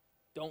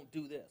 Don't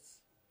do this.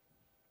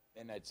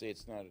 And I'd say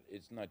it's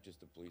not just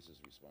the police's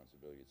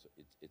responsibility,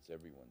 it's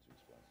everyone's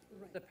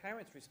responsibility. The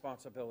parents'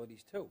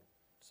 responsibilities too,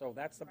 so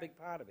that's the big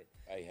part of it.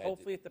 I had to-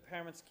 Hopefully, if the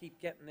parents keep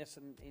getting this,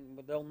 and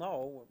they'll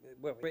know,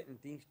 we're written,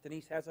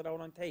 Denise has it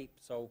out on tape,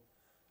 so,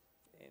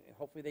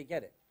 hopefully they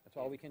get it, that's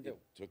all we can do. It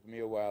took me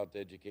a while to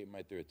educate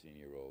my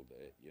 13-year-old.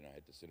 You know, I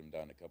had to sit him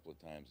down a couple of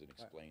times and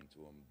explain to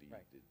him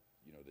Right.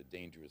 you know, the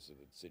dangerous of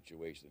the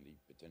situation that he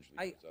potentially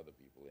I- puts other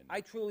people in. I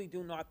truly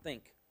do not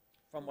think,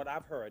 from what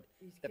I've heard,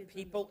 These the kids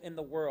people in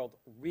the world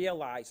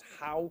realize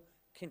how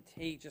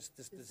contagious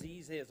this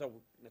disease is, or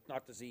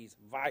not disease,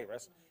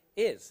 virus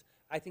is.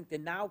 I think they're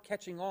now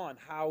catching on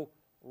how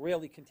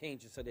really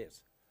contagious it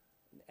is.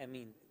 I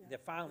mean, they're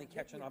finally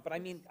catching on, but I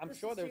mean, I'm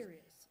sure there's.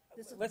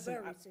 This is Listen,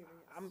 very serious.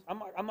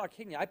 I'm not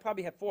kidding you. I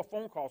probably had 4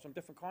 phone calls from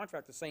different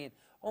contractors saying,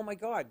 oh my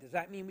God, does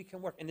that mean we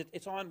can work? And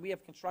it's on, we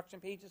have construction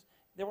pages.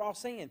 They're all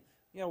saying,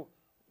 you know,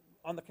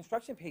 on the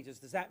construction pages,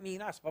 does that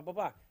mean us, blah, blah,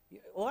 blah.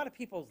 A lot of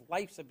people's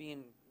lives are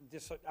being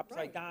upside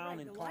Right, down, right,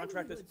 and the contractors.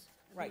 livelihoods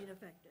are Right, being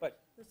affected. but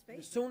Let's the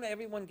face it. sooner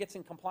everyone gets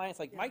in compliance,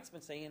 like Yeah. Mike's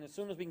been saying, as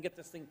soon as we can get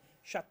this thing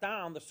shut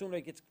down, the sooner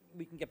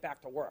we can get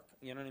back to work,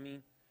 you know what I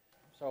mean?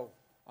 So,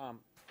 so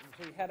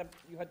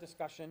you had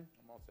discussion,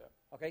 I'm all set.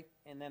 okay,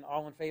 and then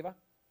all in favor?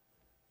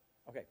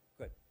 Okay,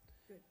 good.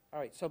 Good. All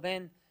right, so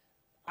then,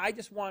 I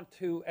just want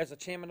to, as a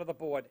chairman of the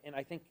board, and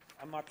I think,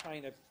 I'm not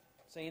trying to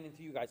say anything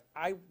to you guys,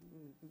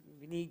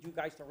 we need you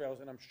guys to realize,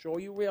 and I'm sure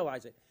you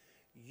realize it,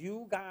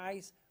 you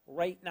guys,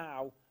 right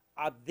now,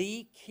 are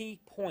the key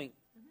point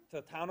to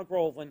the town of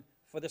Groveland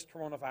for this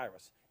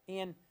coronavirus.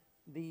 And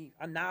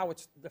now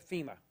it's the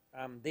FEMA,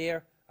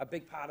 they're a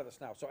big part of this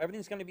now, so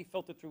everything's gonna be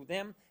filtered through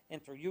them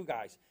and through you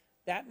guys.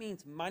 That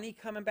means money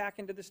coming back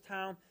into this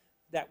town,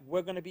 that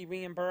we're gonna be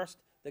reimbursed,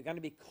 they're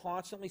gonna be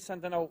constantly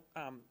sending out,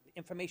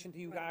 information to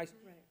you guys.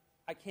 Right.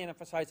 I can't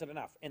emphasize it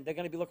enough, and they're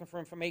gonna be looking for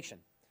information.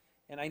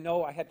 And I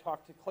know I had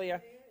talked to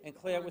Claire, and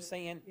Claire was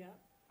saying, Yeah,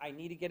 I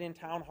need to get in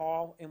town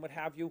hall and what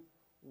have you.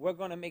 We're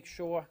gonna make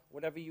sure,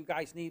 whatever you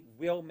guys need,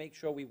 we'll make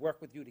sure we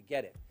work with you to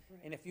get it. Right.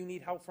 And if you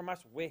need help from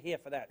us, we're here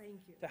for that.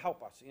 Thank you. To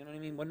help us, you know what I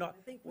mean? We're not.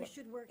 I think we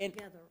should work and-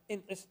 together.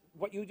 And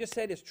what you just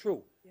said is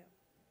true. Yeah.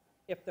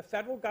 If the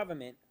federal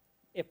government,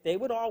 if they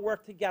would all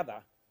work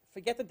together,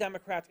 forget the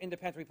Democrats,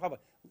 Independents,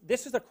 Republicans,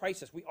 this is a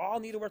crisis. We all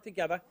need to work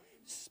together,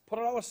 put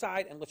it all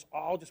aside, and let's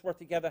all just work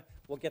together.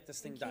 We'll get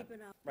this thing And done.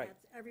 keeping up, Right.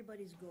 that's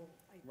everybody's goal,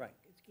 I think. Right.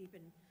 It's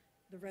keeping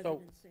the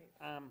residents safe.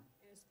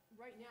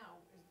 Right now,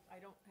 I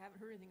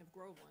haven't heard anything of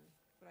Groveland,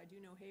 but I do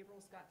know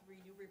Haverhill's got 3,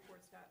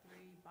 Newburyport's got 3,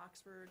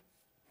 Boxford.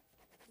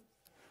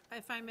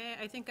 If I may,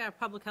 I think our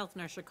public health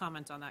nurse should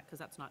comment on that, because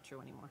that's not true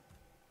anymore.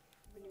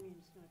 What do you mean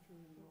it's not true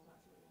anymore?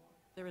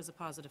 There is a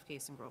positive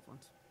case in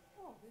Groveland.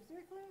 Oh, is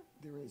there, Claire?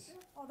 There is.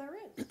 Oh, there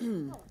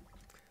is?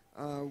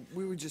 Oh,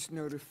 We were just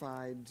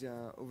notified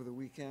over the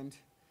weekend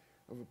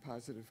of a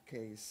positive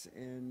case,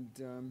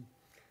 and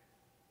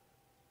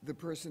the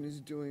person is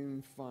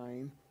doing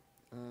fine.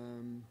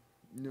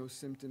 No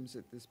symptoms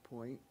at this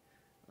point.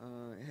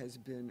 Has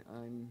been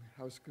on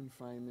house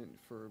confinement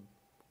for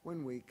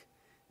 1 week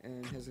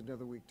and has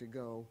another week to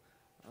go.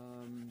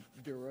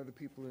 There are other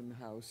people in the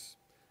house,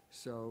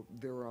 so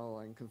they're all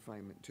on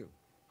confinement too.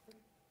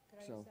 Could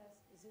I So- just ask,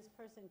 is this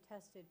person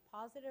tested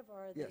positive,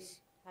 or are they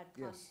Yes, had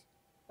yes.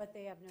 but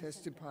they have no symptoms?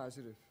 Tested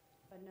positive.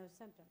 But no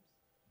symptoms?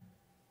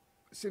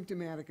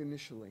 Symptomatic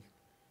initially,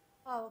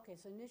 Oh, okay,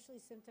 so initially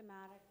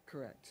symptomatic.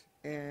 correct.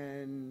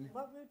 And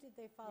What route did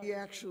they follow? he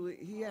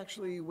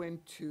actually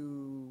went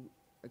to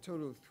a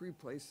total of 3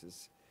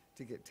 places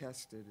to get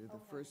tested. The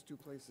Okay. first 2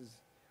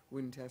 places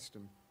wouldn't test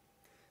him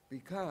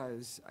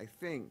because, I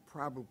think,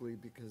 probably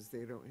because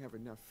they don't have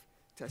enough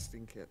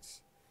testing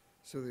kits.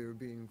 So they were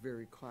being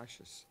very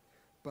cautious.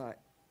 But,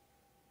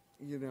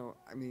 you know,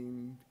 I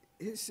mean,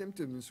 his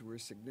symptoms were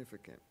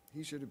significant.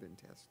 He should have been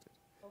tested,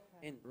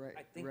 Okay. And I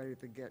right think at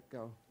the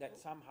get-go. that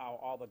somehow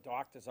all the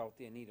doctors out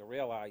there need to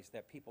realize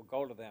that people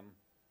go to them,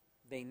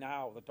 the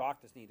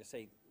doctors need to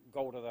say,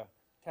 go to the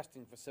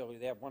testing facility.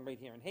 They have one right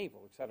here in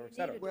Haverhill, et cetera, et You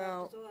cetera. need a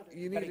Well, doctor's order.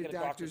 you Gotta need a get a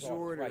doctor's doctor's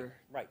order, right, order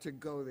right. to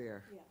go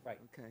there, Yeah. Right,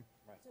 okay?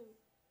 So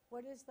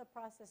what is the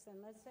process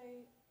then? Let's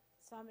say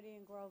somebody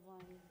in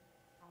Groveland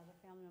has a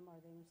family member, or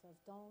they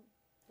themselves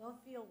don't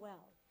feel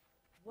well.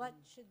 What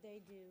should they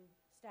do,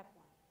 step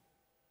 1?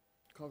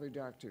 Call their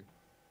doctor.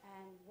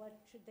 And what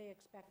should they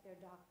expect their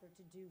doctor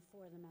to do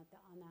for them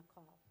on that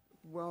call?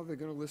 Well, they're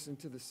going to listen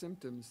to the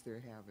symptoms they're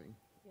having,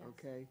 Yes.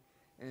 okay?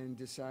 And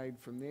decide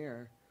from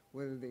there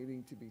whether they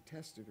need to be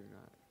tested or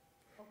not.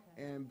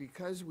 Okay. And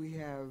because we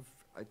have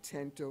a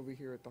tent over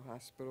here at the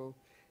hospital,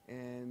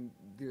 and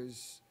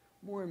there's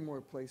more and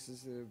more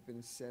places that have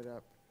been set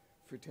up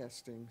for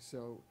testing,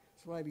 so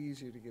it's a lot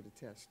easier to get a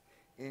test.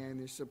 And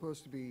there's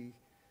supposed to be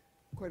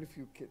quite a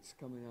few kits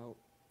coming out.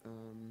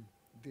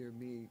 They're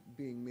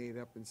being made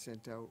up and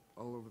sent out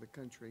all over the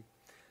country.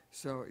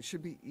 So it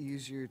should be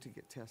easier to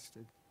get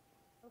tested.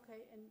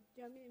 Okay, and,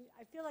 I mean,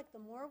 I feel like the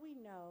more we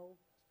know,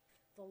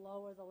 the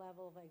lower the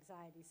level of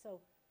anxiety.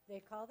 So they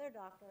call their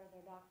doctor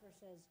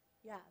says,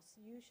 yes,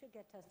 you should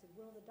get tested.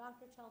 Will the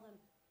doctor tell them,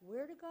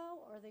 where to go,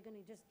 or are they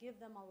gonna just give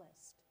them a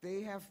list?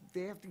 They have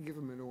to give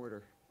them an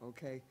order,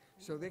 okay?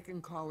 So they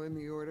can call in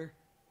the order.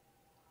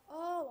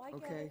 Oh, I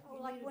get Okay. it. Oh,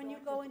 You like need a when you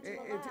doctor's go into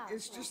the It- lab.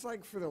 It's just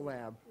like for the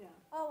lab. Yeah.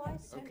 Oh, I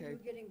see. And Okay. you're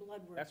getting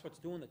blood work. That's what's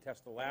doing the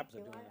test, the labs are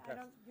Thank you. doing the I test.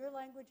 don't, your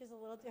language is a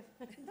little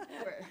different.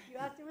 You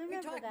have to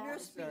remember talk that. your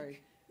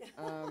Sorry.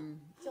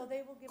 So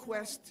they will give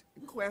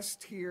them.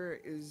 Quest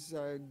here is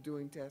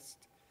doing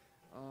test.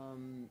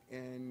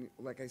 And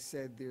like I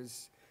said,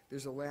 there's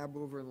a lab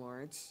over in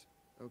Lawrence,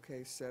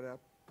 okay, set up.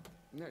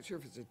 I'm not sure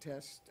if it's a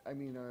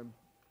a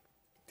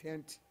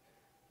tent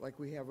like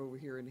we have over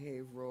here in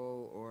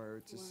Haverhill, or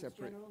it's a Lawrence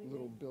separate General, you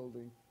little mean?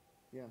 building,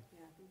 yeah.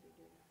 Yeah, I think they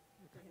do.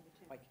 They have a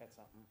tent. Mike had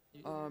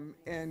something.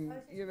 And, I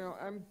was just you know,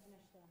 gonna I'm,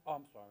 finish the- Oh,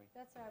 I'm sorry.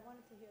 That's all right, I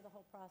wanted to hear the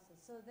whole process.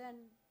 So then,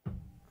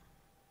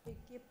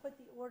 put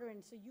the order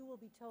in, so you will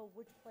be told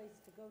which place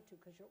to go to,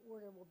 because your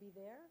order will be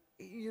there?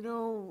 you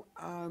know,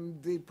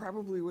 they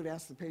probably would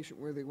ask the patient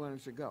where they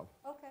wanted to go,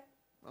 Okay,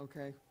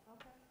 okay?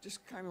 okay.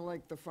 Just kind of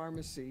like the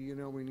pharmacy, you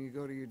know, when you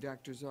go to your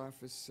doctor's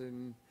office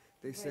and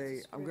they Writes a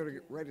say, I'm gonna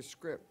script, yeah. write a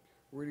script,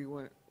 where do you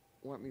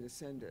want me to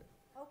send it,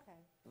 Okay,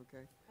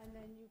 okay? and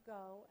then you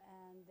go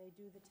and they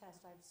do the test,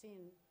 I've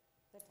seen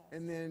the test.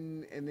 And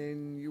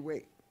then you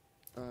wait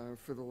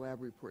for the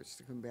lab reports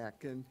to come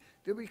back, and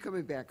they'll be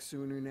coming back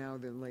sooner now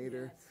than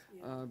later, Yes,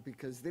 yeah.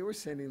 because they were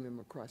sending them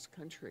across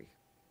country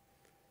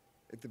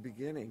at the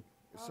beginning,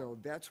 so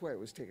that's why it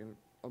was taking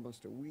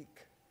almost a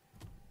week.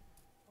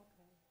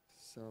 Okay.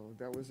 So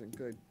that wasn't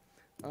good.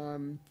 A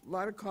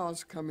lot of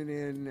calls coming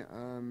in.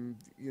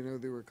 You know,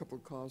 there were a couple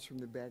of calls from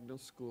the Bagnell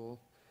School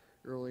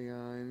early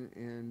on,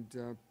 and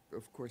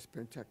of course,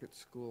 Pentucket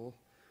School.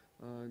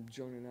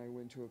 Joan and I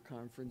went to a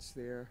conference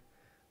there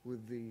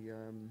with the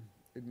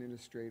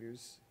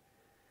administrators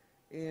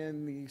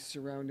and the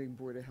surrounding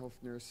Board of Health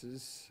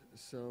nurses.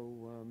 So,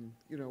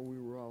 you know, we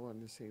were all on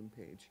the same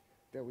page.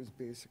 That was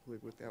basically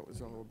what that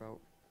was all about.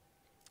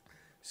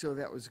 So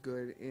that was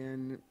good.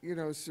 And, you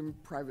know, some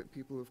private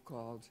people have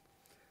called.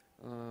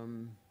 Well,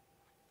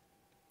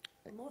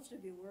 most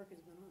of your work has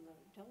been on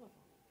the telephone.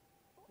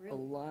 A Really,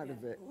 lot yeah,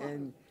 of it. a lot of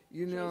And, it.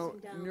 you know,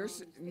 Chasing down all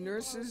these people.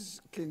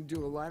 nurses can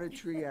do a lot of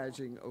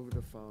triaging over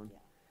the phone.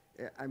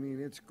 Yeah. I mean,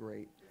 it's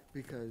great,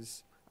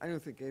 because I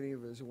don't think any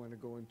of us want to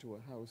go into a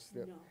house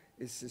that No.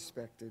 is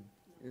suspected,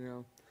 you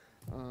know?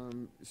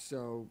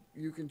 So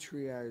you can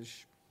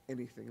triage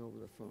anything over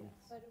the phone.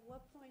 Yes. But at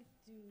what point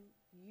do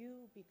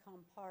you become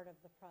part of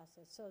the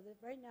process? So that,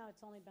 right now,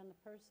 it's only been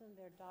the person,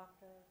 their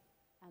doctor,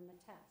 and the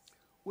test.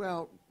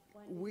 Well,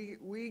 When-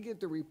 we get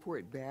the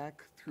report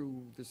back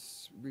through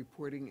this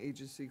reporting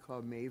agency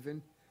called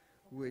Maven,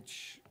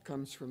 which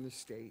comes from the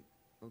state,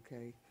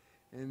 okay?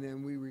 And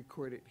then we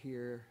record it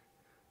here.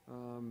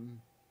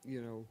 You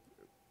know,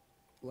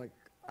 like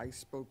I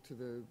spoke to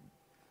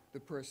the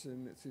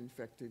person that's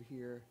infected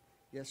here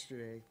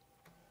yesterday.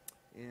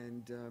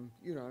 And,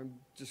 you know, I'm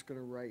just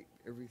gonna write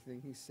everything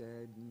he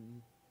said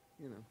and,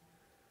 you know.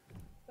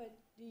 But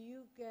do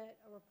you get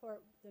a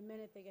report the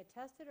minute they get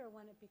tested, or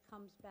when it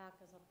becomes back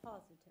as a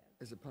positive?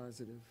 As a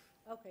positive.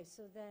 Okay,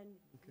 so then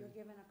you're Okay.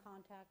 given a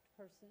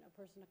person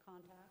to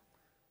contact?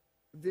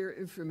 Their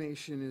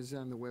information is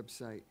on the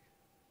website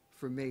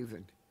for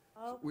Maven,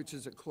 Okay. which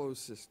is a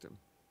closed system,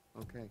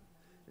 okay?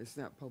 It's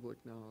not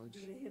public knowledge.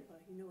 You get a HIPAA,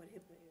 you know what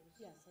HIPAA is?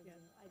 Yes, I do, Yeah.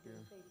 Yeah.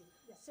 thank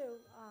you. So,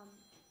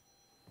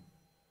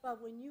 but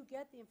when you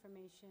get the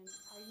information,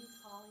 are you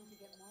calling to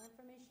get more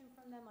information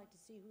from them, like to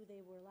see who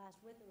they were last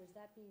with, or is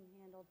that being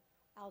handled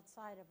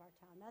outside of our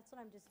town? That's what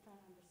I'm just trying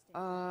to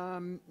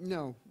understand.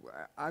 No,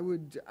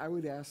 I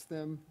would ask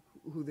them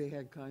who they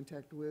had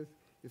contact with,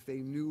 if they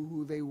knew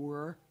who they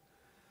were,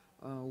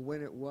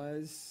 when it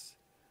was,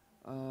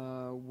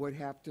 what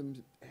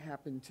happened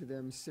to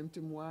them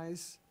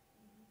symptom-wise,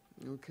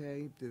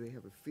 okay? Do they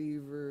have a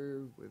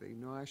fever? Were they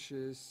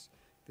nauseous?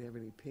 Do they have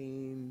any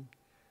pain?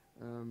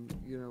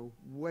 You know,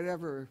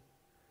 whatever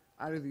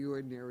out of the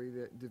ordinary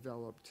that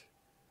developed,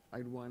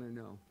 I'd want to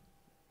know,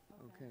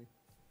 okay?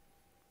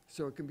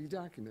 So it can be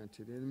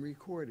documented and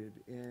recorded,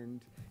 and,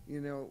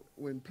 you know,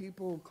 when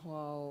people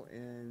call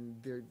and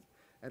they're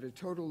at a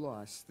total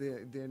loss,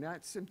 they're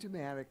not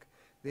symptomatic,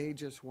 they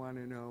just want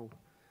to know,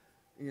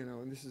 you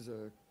know, and this is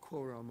a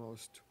quote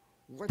almost,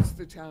 what's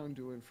the town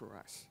doing for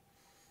us?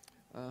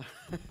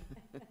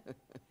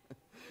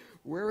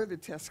 Where are the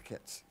test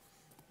kits?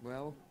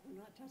 Well, We're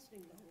not testing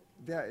the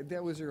whole time.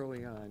 that was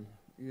early on,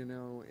 you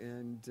know,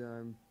 and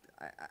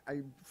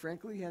I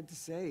frankly had to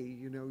say,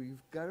 you know,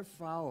 you've got to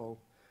follow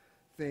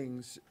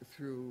things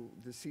through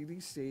the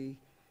CDC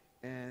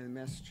and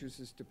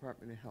Massachusetts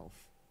Department of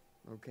Health,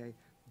 okay?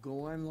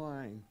 Go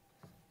online.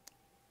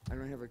 I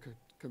don't have a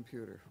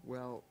computer.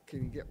 Well,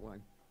 can you get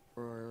one?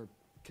 Or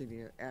can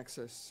you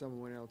access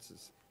someone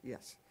else's?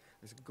 Yes.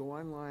 I said, go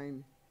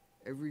online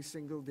every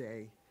single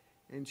day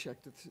and check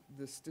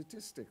the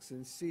statistics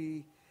and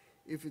see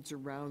if it's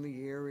around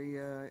the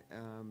area,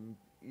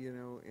 you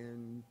know,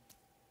 and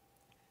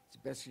it's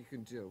the best you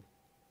can do,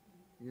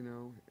 you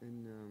know,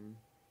 and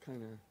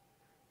kind of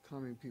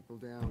calming people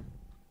down.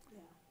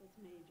 Yeah, that's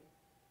major.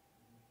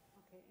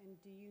 Okay, And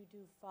do you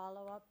do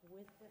follow-up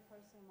with the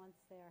person once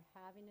they're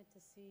having it to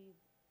see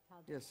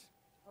how? Yes,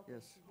 Okay,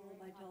 yes. so you're All in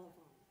by contact.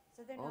 telephone. So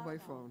they're all not by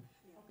home.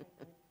 phone. Okay,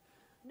 good.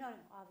 No, no,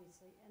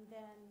 obviously. And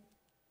then,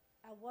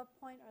 at what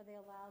point are they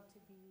allowed to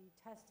be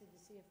tested to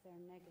see if they're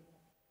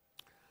negative?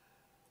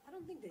 I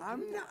don't think they do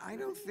I'm not, that. I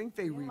don't think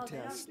they Oh, they don't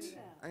retest. do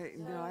that.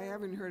 No, I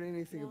haven't heard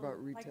anything No,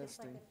 about like it's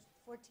like retesting.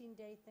 a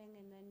 14-day thing,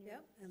 and then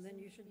Yep, and then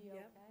you should, be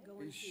yep, okay? go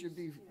in You peace. should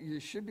be, Yeah. you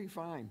should be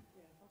fine,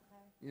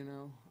 Okay. you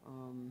know?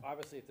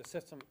 Obviously, if the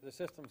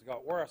system's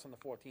got worse in the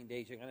 14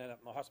 days, you're gonna end up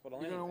in the hospital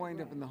You're anyway. gonna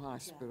wind up in the Right,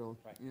 hospital,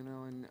 Right. you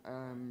know,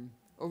 and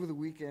over the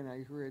weekend,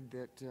 I heard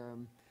that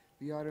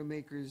the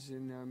automakers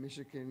in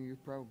Michigan,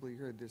 you've probably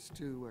heard this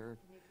too, are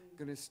Making-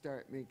 gonna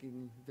start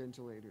making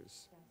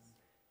ventilators.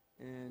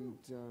 yes.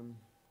 And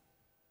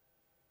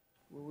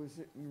what was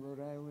it in Rhode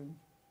Island?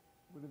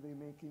 What are they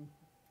making?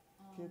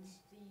 Kits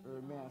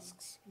or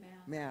masks?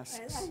 I Masks,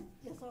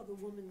 just saw the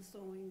woman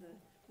sewing the,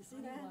 you see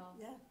that? Honeywell.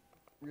 Yeah.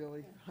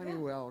 really?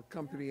 Honeywell,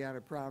 company out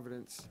of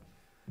Providence.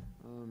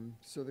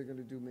 So they're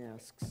gonna do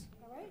masks.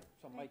 All right.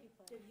 So Thank Mike, you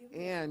for Did you?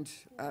 And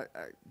I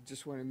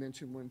just want to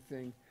mention one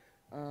thing.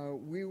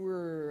 We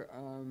were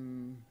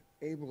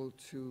able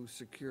to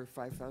secure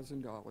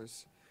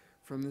 $5,000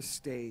 from the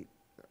state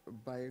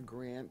by a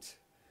grant.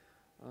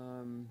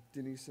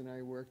 Denise and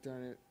I worked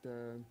on it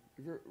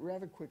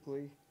rather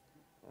quickly,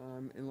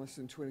 in less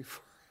than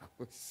 24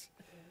 hours,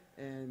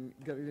 and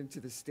got it into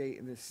the state,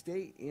 and the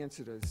state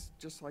answered us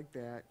just like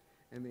that,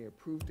 and they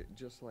approved it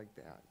just like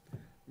that.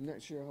 I'm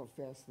not sure how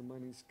fast the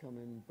money's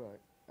coming, but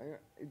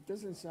it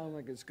doesn't sound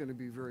like it's going to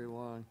be very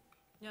long.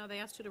 No, they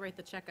asked you to write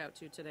the check out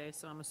to today,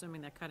 so I'm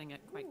assuming they're cutting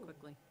it quite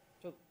quickly.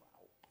 so,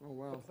 Oh, so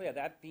wow. Claire,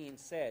 that being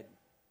said,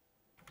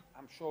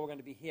 I'm sure we're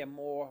gonna be here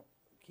more.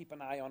 Keep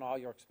an eye on all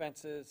your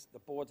expenses, the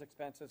board's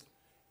expenses,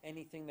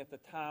 anything that the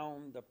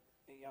town, the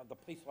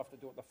police will have to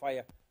do with the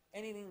fire,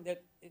 anything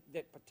that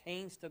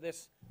pertains to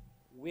this,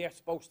 we're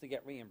supposed to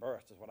get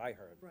reimbursed, is what I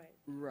heard.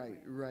 Right.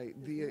 Right.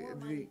 There's more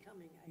money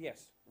coming, I guess.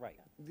 Yes, right,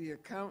 The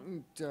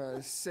accountant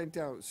sent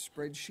out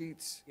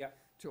spreadsheets yep,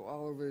 to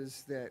all of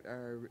us that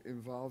are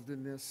involved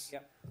in this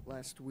yep,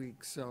 last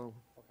week, so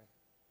okay.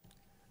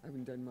 I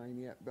haven't done mine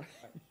yet, but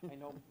I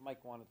know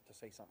Mike wanted to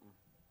say something.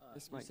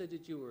 Yes, You Mike. said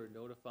that you were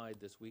notified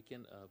this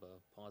weekend of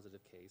a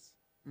positive case,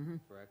 Mhm.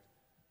 correct?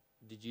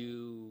 Did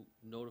you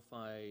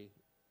notify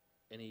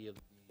any of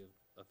the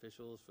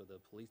officials for the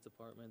police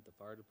department, the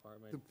fire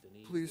department, The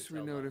Denise? police to were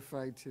tell them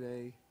notified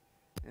today,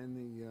 and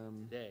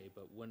Today,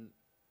 but when,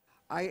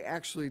 I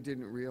actually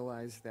didn't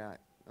realize that,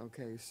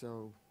 okay,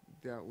 so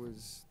that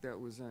was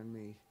on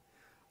me.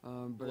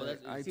 well, But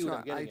that's, I you see what I'm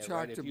talked getting at,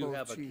 right? to If you both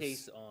have a chiefs.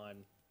 case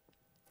on,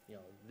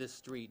 this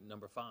street,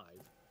 number 5,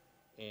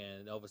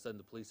 and all of a sudden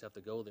the police have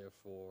to go there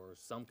for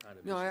some kind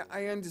of No, issue.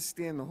 I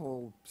understand the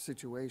whole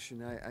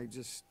situation, I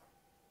just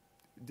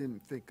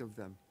didn't think of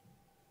them,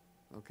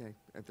 okay,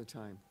 at the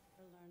time.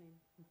 For learning.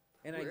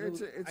 And I Well,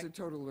 knew, It's a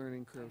total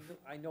learning curve.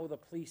 I know the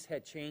police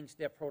had changed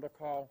their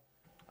protocol,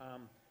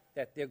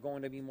 that they're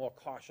going to be more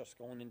cautious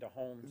going into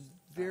homes.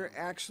 They're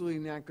actually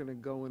not gonna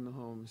go in the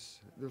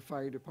homes. The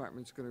fire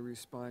department's gonna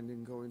respond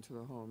and go into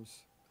the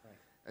homes, Right.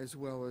 as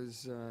well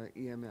as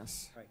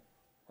EMS.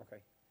 Okay.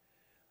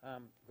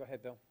 Go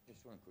ahead, Bill.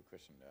 Just one quick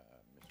question,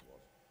 Mr.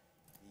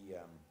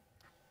 Walsh.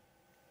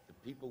 The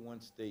people,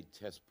 once they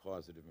test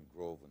positive in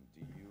Groveland,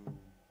 do you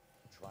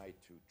try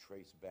to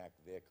trace back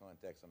their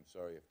contacts? I'm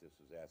sorry if this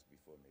was asked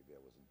before, maybe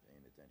I wasn't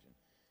paying attention.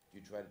 Do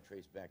you try to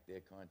trace back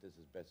their contacts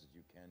as best as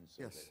you can?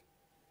 So Yes. that,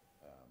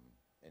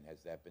 and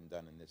has that been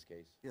done in this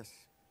case? Yes.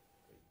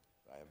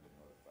 I haven't been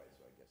notified,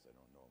 so I guess I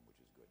don't know them,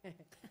 which is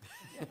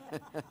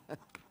good.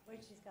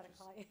 Wait, she's got to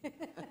call you.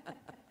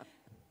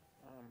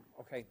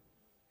 Okay.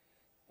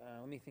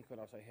 Let me think what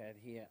else I had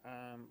here.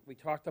 We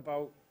talked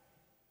about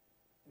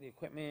the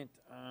equipment.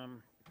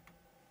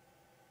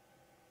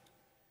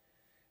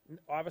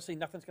 Obviously,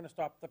 nothing's gonna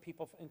stop the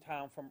people in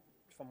town from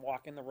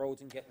walking the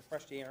roads and getting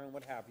fresh air and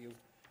what have you.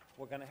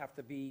 We're gonna have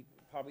to be,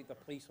 probably the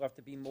police will have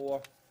to be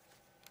more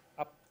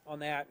up on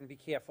that and be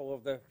careful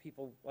of the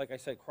people, like I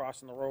said,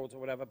 crossing the roads or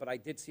whatever, but I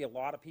did see a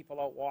lot of people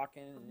out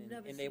walking, I've and-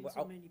 never and they seen were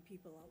so out, many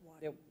people out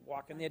walking. they're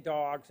walking their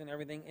dogs and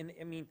everything, and,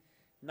 I mean,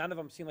 none of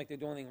them seem like they're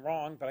doing anything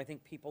wrong, but I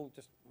think people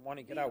just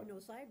wanna get out. We have no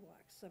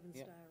sidewalks, Seven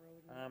Yeah. Star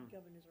Road Um, and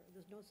Governor's Road,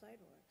 there's no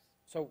sidewalks.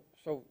 So,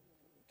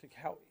 to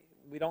help,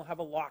 we don't have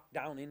a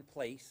lockdown in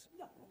place.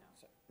 No,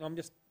 So- No, I'm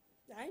just,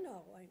 I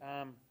know,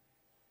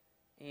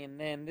 and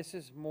then this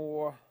is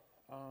more,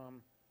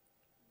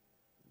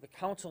 the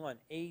Council on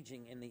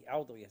Aging and the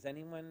Elderly. Has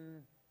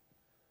anyone,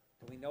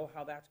 do we know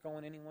how that's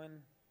going,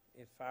 anyone?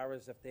 As far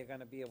as if they're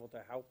gonna be able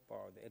to help,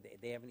 or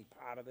they have any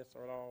part of this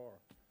at all, or?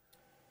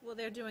 Well,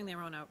 they're doing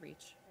their own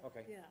outreach.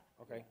 Okay, yeah.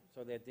 okay,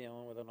 so they're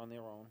dealing with it on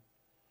their own.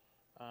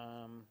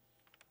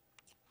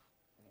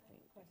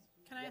 Anything-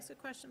 Can I ask a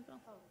question,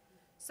 Bill? Oh,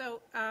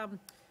 So, I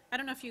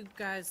don't know if you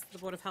guys, the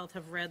Board of Health,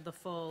 have read the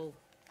full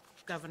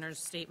governor's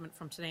statement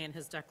from today and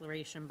his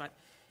declaration, but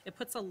it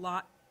puts a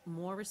lot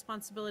more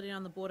responsibility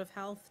on the Board of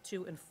Health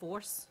to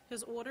enforce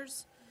his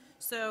orders.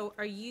 So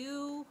are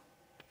you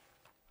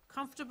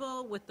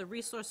comfortable with the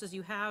resources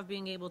you have,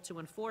 being able to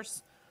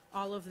enforce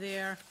all of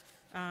their,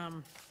 I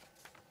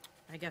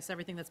guess,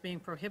 everything that's being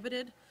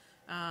prohibited,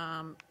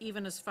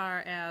 even as far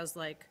as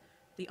like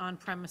the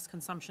on-premise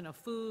consumption of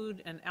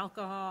food and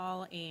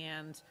alcohol,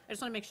 and I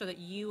just want to make sure that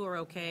you are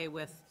okay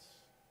with,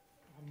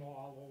 I'm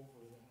all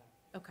over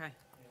that, okay.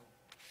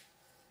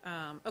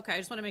 yeah. Okay, I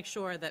just want to make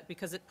sure that,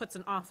 because it puts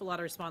an awful lot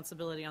of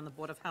responsibility on the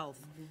Board of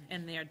Health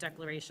in their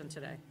declaration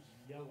today.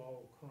 Use yellow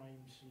crime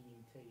scene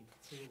tape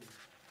too.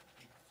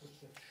 Put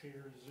the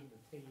chairs and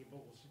the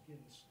tables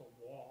against the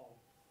wall,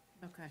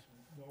 Okay.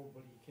 so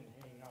nobody can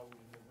hang out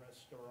in the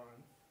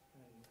restaurant.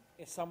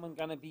 And Is someone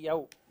gonna be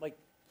out, like,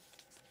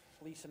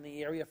 policing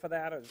the area for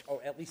that,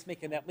 or at least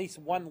making at least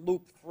one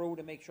loop through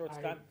to make sure it's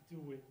I done? do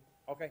it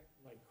Okay,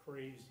 like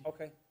crazy.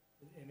 okay,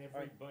 And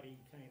everybody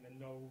kinda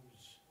knows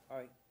all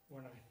right.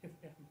 when I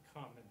am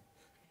coming.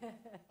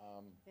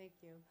 Thank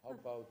you. How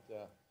about,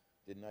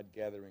 they're not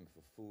gathering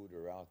for food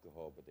or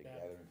alcohol, but they're That's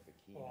gathering for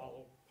keno?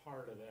 all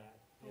part of that.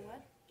 For yeah.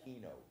 what?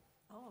 Keno,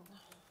 Oh,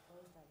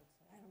 Closed, I would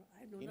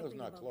say. I know Keno's nothing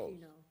not about closed.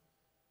 Keno.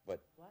 but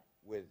What?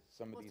 with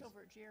some of Well, these, it's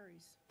over at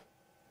Jerry's,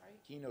 right?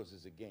 Keno's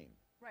is a game.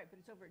 Right, but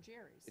it's over at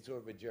Jerry's. It's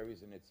over at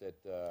Jerry's and it's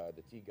at,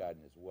 the Tea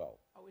Garden as well.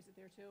 Oh, is it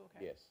there too?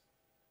 Okay. Yes.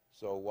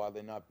 So while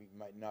they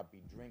might not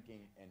be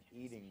drinking and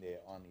eating there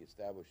on the I'm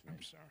establishment,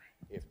 sorry.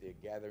 if they're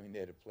gathering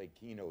there to play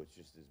Keno, it's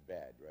just as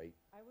bad, right?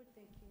 I would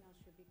think Keno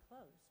should be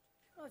closed.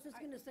 I was just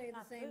gonna say the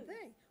Not same food.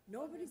 thing.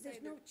 Nobody, say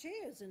there's no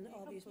chairs in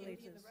all these People can't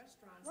be in places the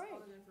restaurants Right.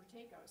 other than for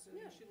takeout, so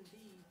Yeah. they shouldn't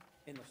be.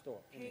 In the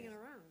store. in hanging there.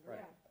 around, Right.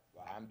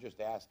 right? I'm just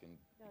asking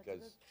No, it's a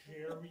because,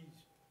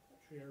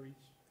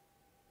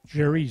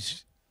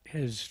 Jerry's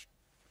has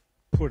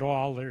put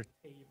all their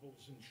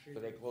tables and chairs.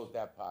 so they closed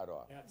that part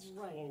off. That's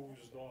Right.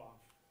 closed off.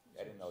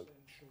 I didn't know.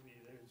 Essentially,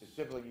 there's.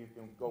 Specifically, you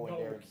can go in No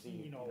there and see,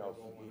 you Keno know,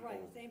 some going people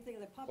Right, same thing,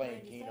 the Pub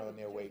playing 97. Keno and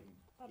they're too. waiting.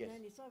 Pub Yes.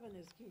 97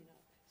 is Keno,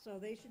 so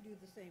they should do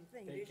the same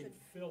thing. They can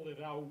fill it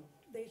out.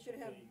 They should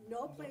have They-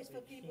 no no, place for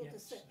they people to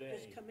can't sit. stay.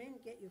 Just come in,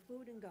 get your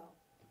food and go.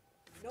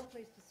 No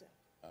place to sit.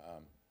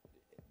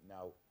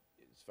 Now,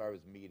 as far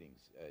as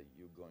meetings,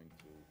 you're going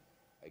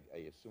to, I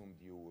assumed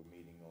you were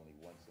meeting only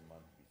once a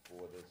month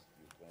before this.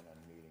 Do you plan on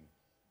meeting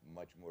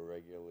much more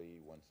regularly,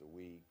 once a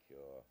week,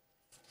 or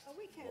Oh,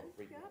 we can, more yeah,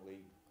 frequently?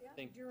 yeah,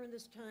 Think- during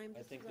this time, I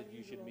this think is that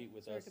you should unusual meet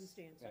with us,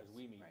 circumstances. as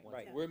we meet Right. once,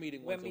 Right. we're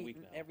meeting We're once a week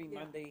meeting now. every Yeah.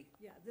 Monday,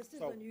 Yeah, this is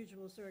So-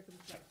 unusual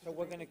circumstances. so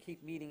we're gonna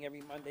keep meeting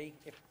every Monday.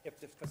 If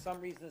there's, for some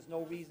reason, there's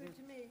no reason Good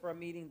to me. for a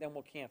meeting, then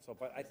we'll cancel,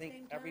 but I think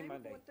Same every time,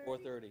 Monday. 4:30?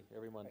 4:30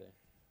 every Monday.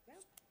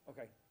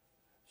 Okay.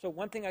 So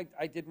one thing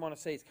I did want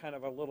to say is kind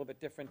of a little bit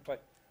different,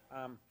 but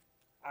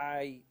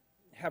I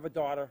have a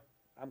daughter.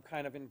 I'm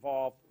kind of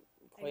involved,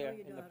 Claire,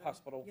 your in the daughter.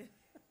 hospital.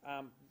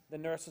 Yeah. The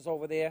nurses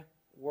over there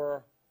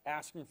were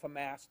asking for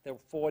masks. There were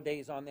 4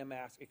 days on their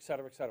mask, et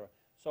cetera, et cetera.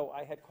 So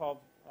I had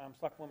called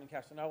Selectwoman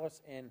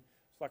Castellalis and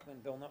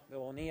Selectman Bill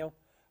O'Neill,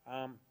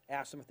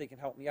 asked them if they can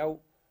help me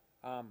out.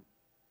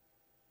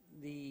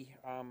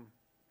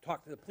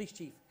 Talked to the police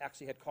chief,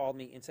 actually had called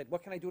me and said,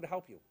 what can I do to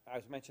help you? I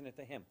was mentioning it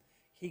to him.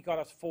 He got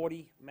us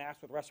 40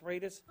 masks with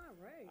respirators. All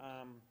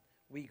right.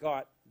 We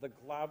got the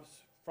gloves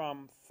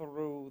from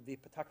through the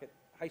Pawtucket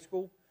High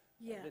School.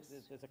 Yes.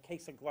 There's a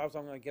case of gloves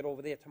I'm gonna get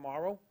over there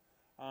tomorrow.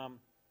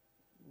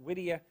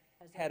 Whittier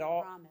Has had already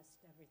all, promised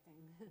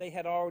everything. they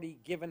had already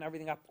given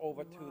everything up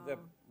over to the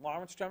Wow.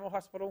 Lawrence General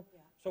Hospital. Yeah.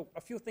 So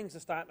a few things are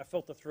starting to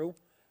filter through,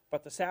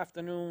 but this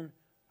afternoon,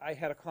 I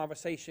had a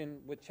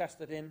conversation with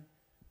Chesterton.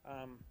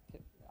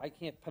 I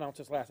can't pronounce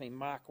his last name,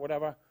 Mark,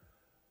 whatever.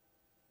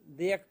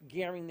 They're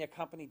gearing their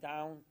company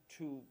down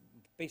to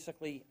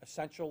basically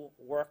essential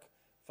work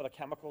for the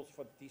chemicals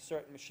for these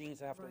certain machines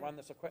that have to Right. run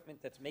this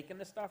equipment that's making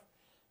this stuff.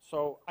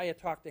 So I had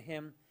talked to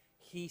him.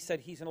 He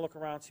said he's gonna look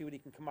around, see what he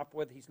can come up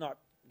with. He's not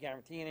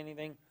guaranteeing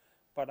anything,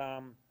 but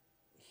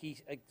he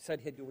said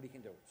he'd do what he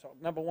can do. So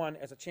number one,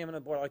 as a chairman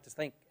of the board, I'd like to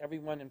thank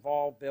everyone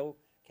involved, Bill,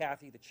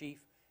 Kathy, the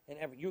chief, and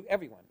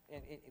everyone.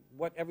 And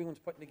what everyone's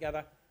putting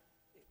together,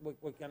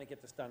 we're gonna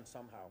get this done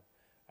somehow.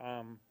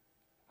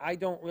 I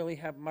don't really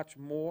have much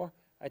more.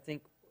 I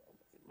think,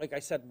 like I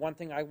said, one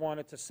thing I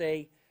wanted to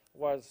say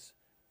was,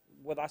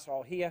 with us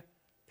all here,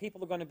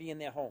 people are gonna be in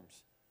their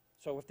homes.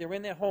 So if they're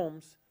in their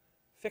homes,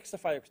 fix the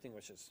fire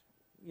extinguishers.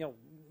 You know,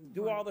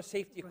 do all the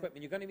safety Right.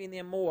 equipment. You're gonna be in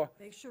there more.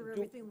 Make sure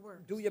do- everything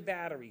works. Do your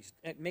batteries,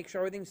 and make sure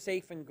everything's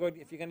safe and good.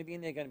 If you're gonna be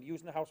in there, you're gonna be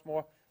using the house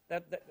more.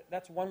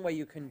 That's one way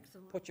you can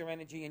Excellent. put your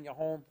energy in your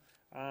home,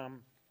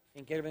 and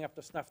get everything up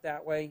to snuff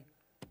that way.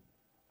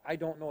 I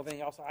don't know of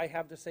anything else I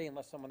have to say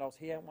unless someone else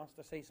here wants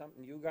to say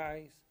something, you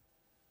guys.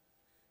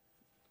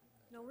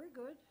 No, we're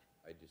good.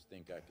 I just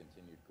think our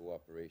continued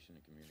cooperation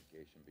and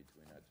communication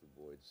between our two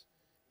boards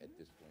at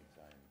this point in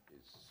time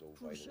is so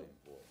Crucial. vitally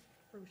important.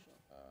 Crucial.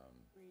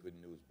 Good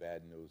news,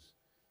 bad news,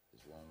 as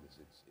long as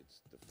it's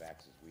the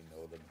facts as we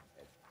know them,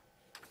 as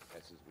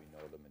best as we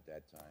know them at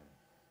that time,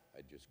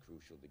 are just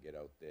crucial to get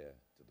out there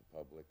to the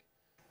public,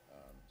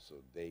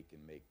 so they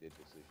can make their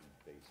decisions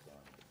based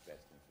on the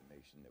best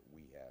information that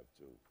we have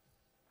too.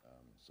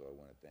 So I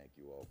want to thank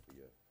you all for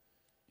your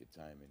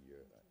time and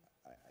your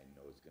I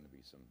know it's gonna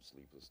be some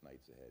sleepless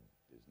nights ahead,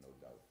 there's no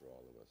doubt for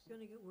all of us. It's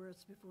gonna get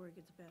worse before it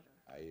gets better.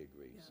 I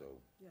agree, Yeah, so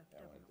yeah,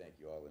 I wanna definitely. thank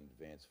you all in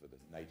advance for the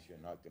nights you're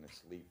not gonna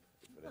sleep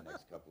for the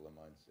next couple of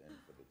months, and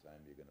for the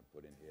time you're gonna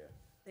put in here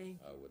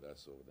Thank you, with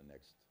us over the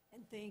next,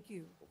 and thank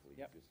you, hopefully,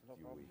 Yep, just no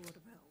few problem. weeks. Board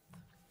of Health.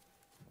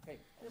 Okay,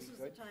 are This we is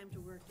the good? time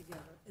to work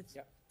together. It's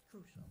Yep.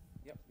 crucial.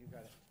 Yep, you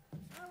got it.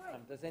 All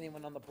right. Does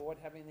anyone on the board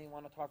have anything they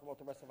want to talk about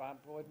the rest of our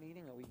board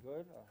meeting? Are we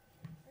good? or-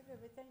 Very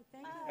good, but thank you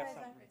you have guys.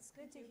 something. It's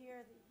good to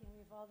hear that, you know, we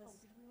have all this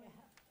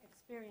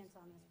experience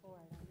on this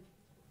board.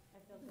 I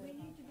feel Do good we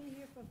about need to that. be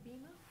here for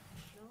FEMA?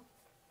 No?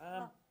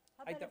 Well,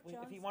 how I about don't- if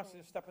Joan If he wants to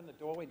stays? step in the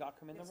doorway, not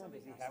come in the room,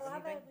 does he So have how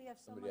anything? about we have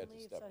Somebody someone had to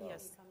leave step so out. he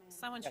Yes, can come in?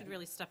 someone Yeah, should he-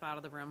 really step out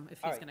of the room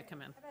if All he's right. gonna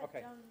come in. How about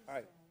Okay, Joan all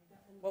right. stay,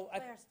 and Well,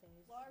 Claire stays?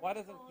 Why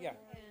doesn't, yeah,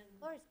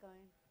 Lori's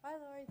going. Bye,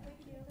 Lori,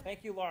 thank you.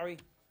 thank you, Laurie.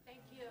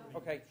 Thank you.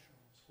 Okay,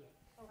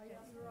 Okay,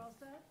 you're all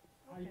set?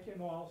 I Okay.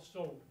 can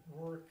also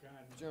work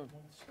on, Joan,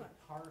 once the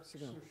parks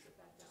sit down. are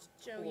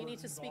Joe, you need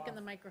to cordoned speak in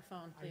the off,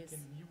 microphone, I please.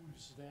 can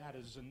use that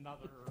as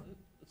another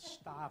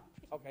stop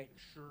to Okay. make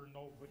sure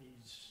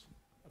nobody's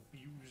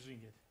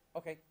abusing it.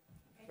 okay,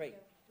 great.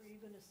 Were you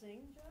gonna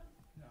sing, John?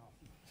 No.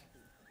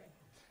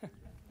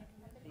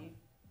 Steve?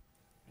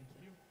 Thank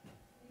you.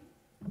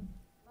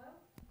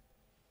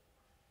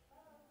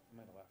 He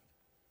might have left.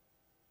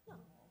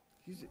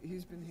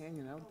 He's been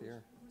hanging out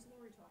there. Who's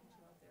Lori talking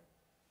to out there?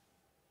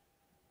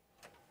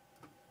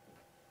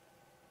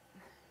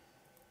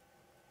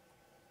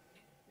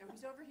 No,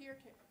 he's over here.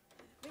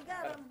 We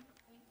got him.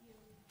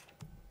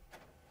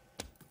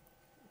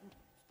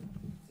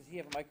 Does he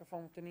have a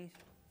microphone, Denise?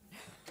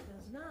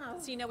 Does now.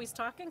 Does he know he's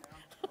talking?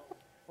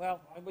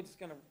 Well, we're just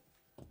gonna,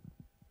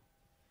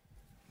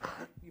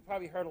 you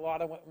probably heard a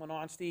lot of what went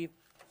on, Steve.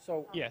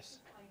 So Yes.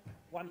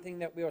 one thing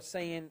that we were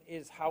saying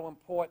is how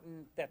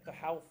important that the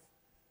health,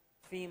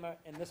 FEMA,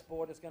 and this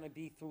board is gonna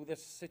be through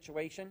this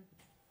situation.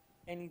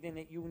 Anything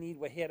that you need,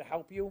 we're here to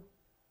help you.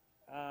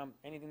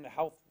 Anything the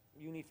health,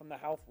 you need from the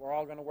health, we're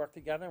all gonna work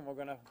together and we're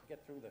gonna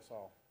get through this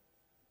all.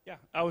 Yeah,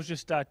 I was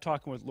just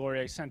talking with Lori.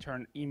 I sent her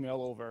an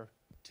email over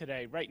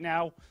today. Right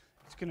now,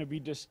 it's going to be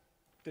just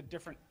the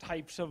different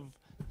types of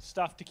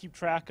stuff to keep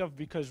track of,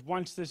 because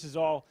once this is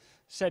all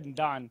said and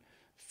done,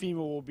 FEMA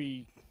will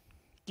be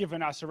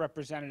giving us a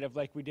representative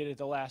like we did at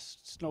the last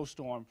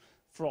snowstorm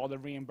for all the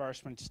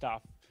reimbursement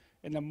stuff.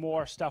 And the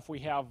more stuff we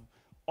have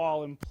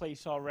all in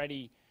place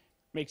already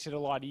makes it a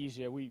lot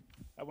easier.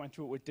 I went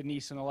through it with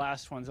Denise in the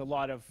last ones, a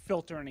lot of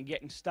filtering and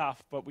getting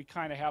stuff, but we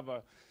kind of have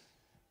an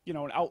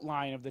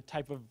outline of the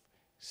type of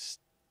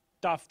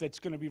stuff that's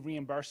going to be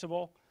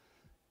reimbursable.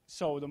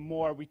 So the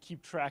more we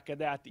keep track of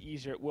that, the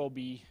easier it will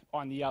be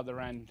on the other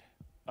end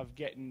of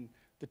getting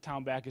the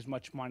town back as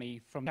much money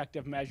from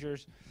protective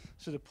measures.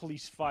 So the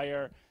police,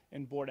 fire,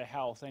 and Board of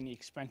Health, any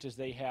expenses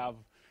they have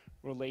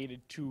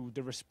related to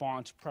the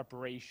response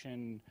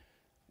preparation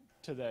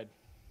to the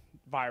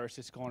virus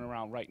that's going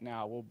around right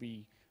now will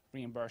be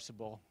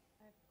reimbursable.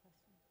 I have a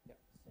question. Yep.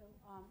 So,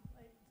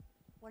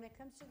 when it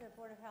comes to the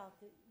Board of Health,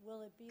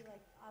 will it be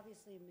like,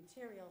 obviously,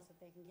 materials that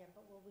they can get,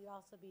 but will we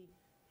also be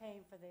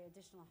paying for the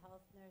additional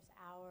health nurse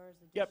hours?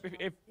 Yep,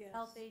 additional if Yes.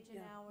 Health agent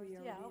Yeah, hours? we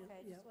Yeah, already- okay,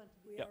 I yeah, just wanted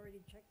to. We Yep.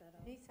 already checked that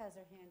out. Denise has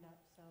her hand up,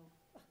 so.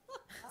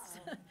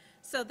 Uh-oh.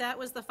 So that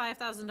was the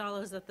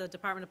 $5,000 that the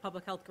Department of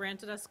Public Health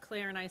granted us.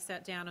 Claire and I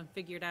sat down and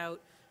figured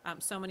out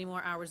so many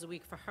more hours a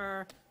week for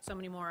her, so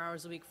many more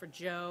hours a week for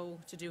Joe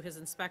to do his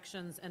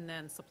inspections, and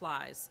then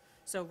supplies.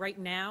 So right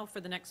now, for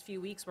the next few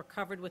weeks, we're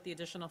covered with the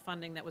additional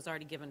funding that was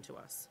already given to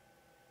us.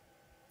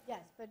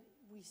 Yes, but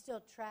we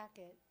still track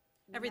it.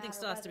 no Everything matter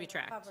still has to be whether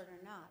we're tracked. Covered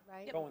or not,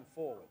 right? Going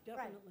forward. Right,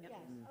 Definitely. yes,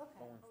 okay.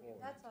 Going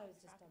forward. That's why I was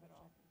just double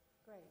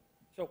checking. Great.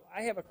 So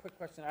I have a quick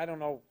question, I don't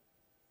know,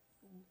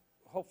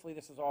 hopefully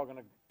this is all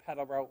gonna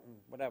peddle out and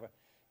whatever.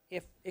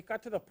 If it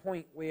got to the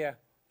point where,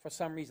 for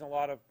some reason, a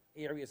lot of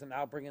areas are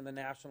now bringing the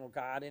National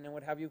Guard in and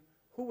what have you,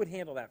 who would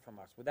handle that from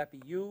us? Would that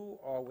be you,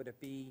 or would it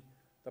be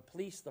the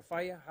police, the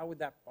fire? How would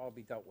that all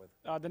be dealt with?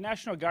 the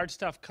National Guard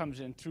stuff comes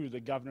in through the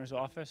governor's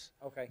office.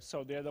 Okay,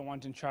 So they're the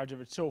ones in charge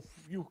of it. So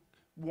if you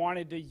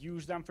wanted to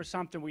use them for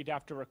something, we'd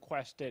have to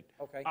request it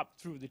okay. up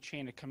through the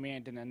chain of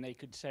command, and then they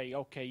could say,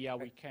 okay, yeah,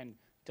 we can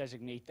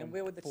designate them And for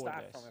where would this. it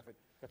start from if it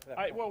got to that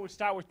Well, point? it would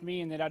start with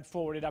me, and then I'd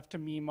forward it up to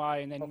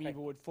MEMA, and then Okay. MEMA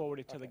would forward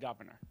it to the Okay.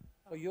 governor.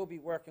 So you'll be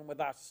working with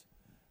us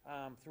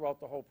throughout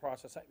the whole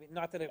process. I mean,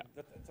 not that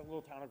that it's a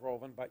little town of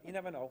Groveland, but you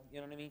never know, you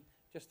know what I mean?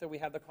 Just that we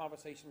have the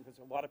conversation, because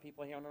a lot of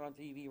people hearing it on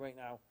TV right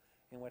now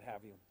and what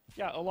have you.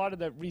 Yeah, a lot of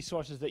the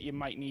resources that you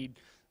might need,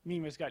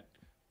 MEMA's got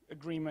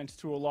agreements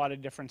through a lot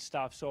of different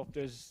stuff, so if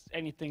there's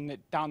anything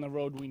that down the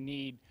road we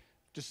need,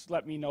 just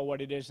let me know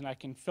what it is, and I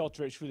can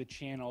filter it through the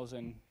channels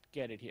and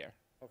get it here.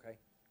 Okay.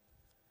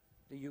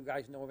 Do you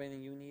guys know of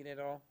anything you need at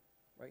all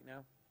right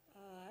now?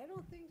 I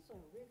don't think so.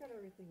 We've got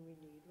everything we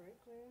need, right,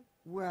 Claire?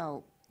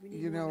 Well, We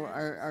need more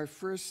our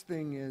first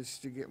thing is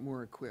to get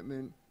more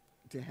equipment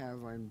to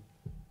have on,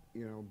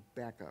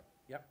 backup.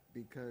 Yep.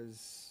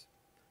 Because,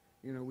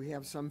 we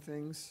have some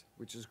things,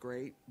 which is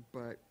great,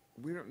 but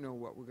we don't know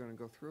what we're gonna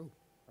go through,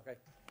 Okay.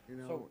 you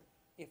know? So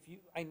if you,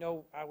 I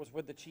know I was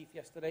with the chief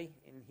yesterday,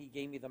 and he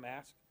gave me the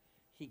mask.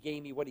 He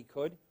gave me what he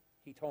could.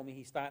 He told me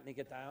he's starting to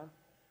get down.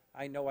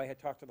 I know I had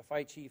talked to the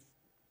fire chief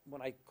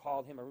when I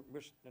called him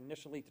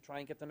initially to try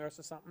and get the nurse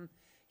or something.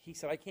 He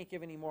said, I can't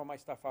give any more of my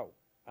stuff out.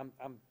 I'm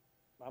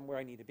where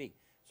I need to be.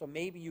 So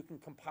maybe you can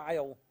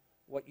compile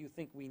what you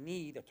think we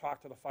need, or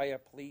talk to the fire,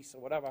 police,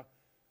 or whatever,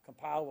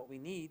 compile what we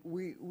need.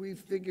 We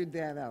figured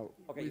that out.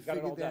 Okay, We you got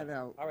it all figured that done.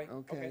 out. All right,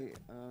 okay.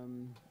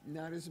 Okay,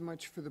 not as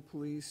much for the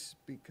police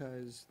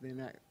because they're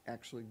not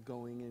actually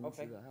going into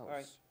Okay, the all right.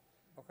 house.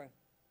 Okay.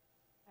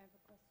 I have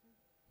a question.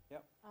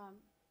 Yep.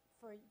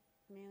 For,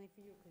 mainly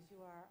for you, because you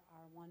are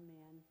our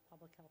one-man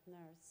public health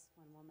nurse,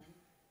 one woman.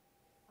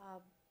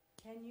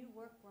 Can you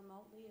work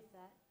remotely if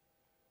that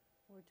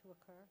were to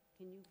occur?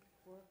 Can you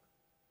work?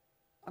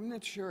 I'm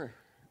not sure.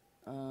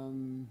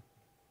 I'm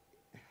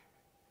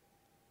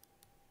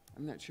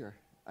not sure.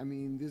 I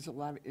mean, there's a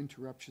lot of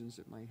interruptions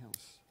at my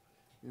house,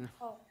 you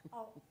know?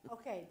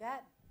 Okay,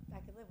 that, I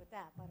could live with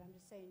that, but I'm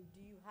just saying,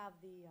 do you have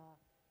the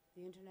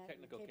internet?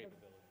 Technical capab-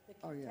 capability. the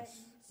Oh, tech-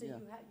 yes, So yeah.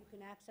 you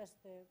can access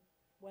the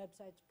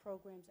websites,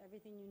 programs,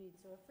 everything you need.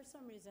 So if for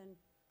some reason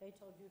they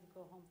told you to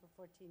go home for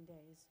 14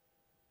 days,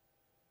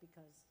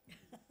 because,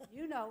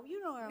 you know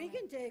what I We mean.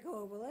 can take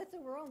over,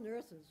 we're all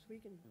nurses, we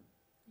can,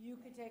 You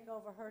could take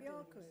over her we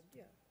all duties. could,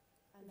 yeah.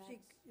 And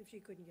If she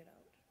couldn't get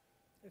out,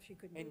 if she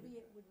couldn't. And-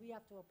 would we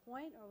have to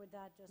appoint, or would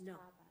that just No.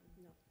 happen?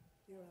 No,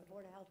 you're The out.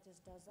 Board of Health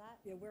just does that?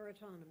 Yeah, we're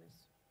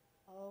autonomous.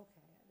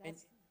 Okay, And,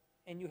 that's,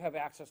 and you have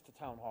access to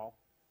town hall?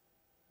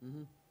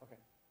 Mm-hmm. Okay.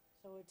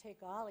 so it would take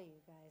all of you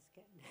guys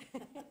getting.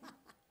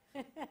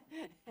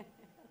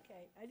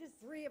 Okay, I just,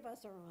 Three of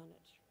us are on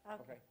it.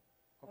 okay,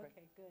 Okay,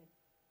 okay, good,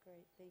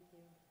 great, thank you.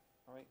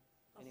 all right.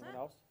 All Anyone set?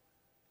 else?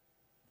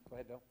 Go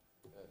ahead, Bill.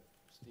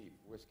 Steve,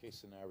 worst case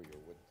scenario,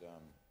 what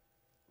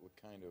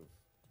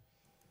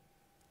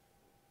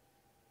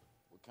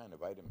kind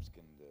of items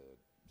can the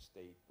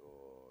state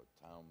or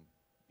town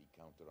be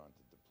counted on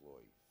to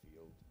deploy?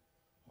 Field,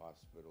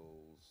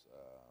 hospitals,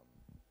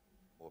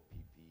 more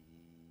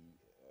PPE,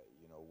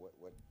 you know,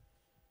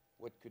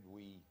 what could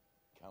we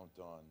count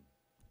on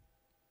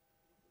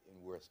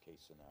in worst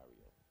case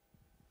scenario?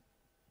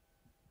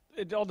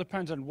 It all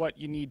depends on what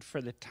you need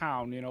for the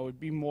town, you know, it'd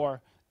be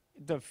more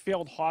the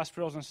field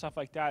hospitals and stuff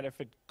like that, if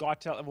it got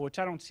to that level, which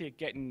I don't see it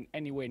getting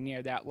anywhere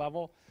near that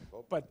level.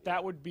 Hope But not,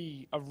 that would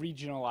be a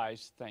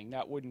regionalized thing,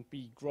 that wouldn't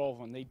be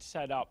Groveland, they'd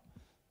set up,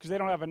 because they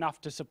don't have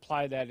enough to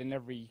supply that in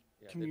every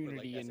Yeah, they'd put, like,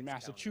 community Essex in County.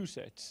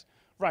 Massachusetts.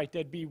 Right,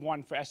 there'd be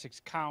one for Essex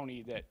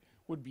County that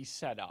would be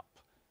set up.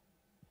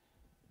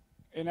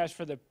 And as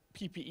for the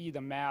PPE,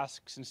 the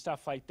masks and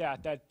stuff like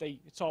that,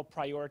 it's all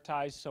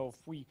prioritized, so if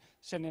we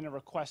send in a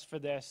request for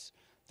this,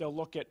 they'll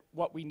look at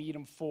what we need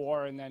them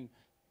for, and then,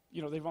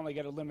 you know, they've only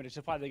got a limited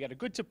supply, they got a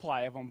good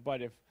supply of them,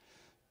 but if,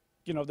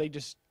 you know, they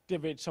just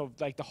divvy it, so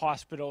like the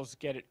hospitals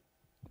get it,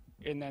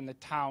 and then the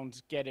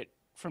towns get it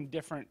from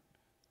different.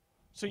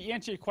 So you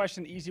answer your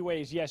question, the easy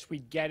way is yes, we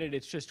get it,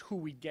 it's just who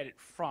we get it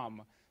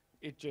from.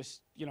 It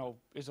just, you know,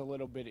 is a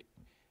little bit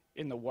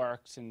in the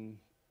works, and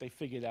they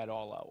figure that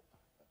all out.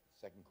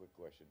 Second quick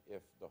question,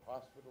 if the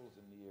hospitals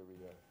in the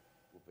area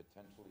were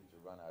potentially to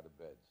run out of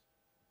beds,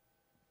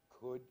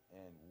 could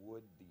and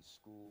would the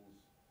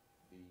schools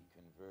be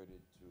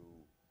converted to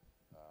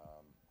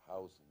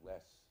house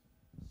less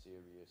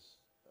serious,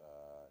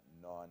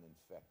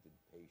 non-infected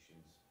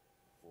patients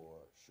for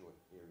short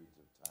periods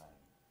of time,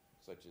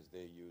 such as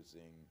they're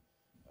using,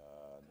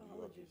 New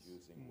York is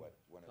Colleges. using what,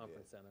 one of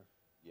their, Conference center.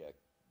 yeah,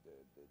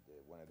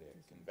 one of their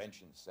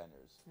convention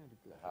centers Not a to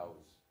good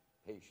house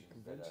patients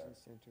that Convention are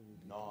center would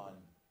be.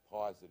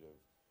 non-positive,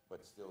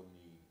 but still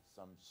need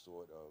some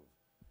sort of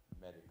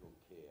medical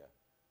care.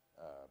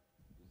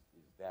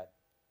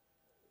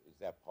 Is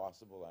that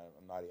possible?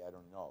 I'm not, I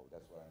don't know,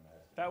 that's what I'm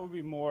asking. That would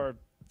be more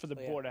for the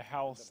Yeah. Board of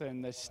Health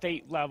and the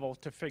state level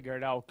to figure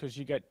it out, because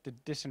you get the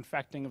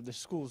disinfecting of the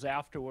schools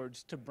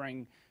afterwards to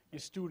bring your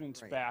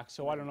students Right. back.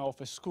 So I don't know if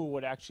a school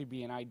would actually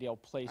be an ideal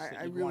place I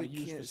that you'd want really to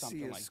use for can't see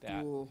something a like that.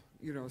 school,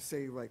 you know,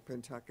 say like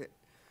Pentucket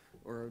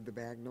or the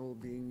Bagnell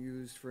being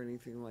used for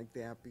anything like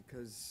that,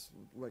 because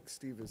like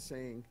Steve is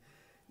saying,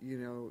 you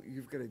know,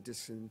 you've got to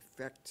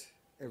disinfect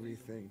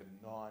everything.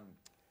 The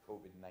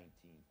non-COVID-19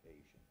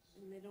 patients.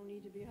 And they don't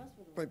need to be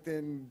hospitalized. But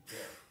then,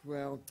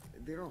 well,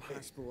 they don't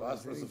hospitalize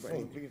Hospitals are full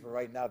anybody. of people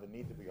right now that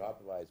need to be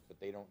hospitalized, but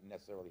they don't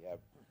necessarily have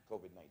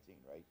COVID-19,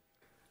 right?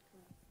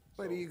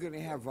 But So are you going to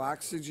they have to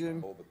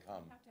oxygen?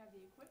 Overcome. Have to have the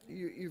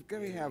equipment. You've got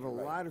to Yeah, have a you're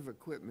right. lot of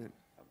equipment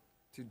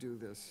to do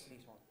this.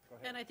 Denise, go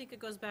ahead. And I think it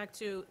goes back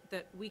to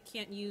that we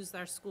can't use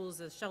our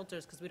schools as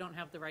shelters because we don't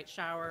have the right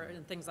shower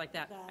and things like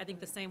that. I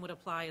think the same would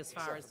apply as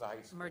far Except as for the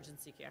high school.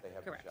 emergency care. They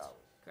have the Correct. showers.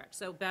 Correct.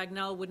 So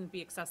Bagnell wouldn't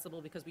be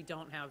accessible because we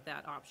don't have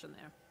that option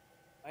there.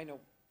 I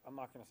know, I'm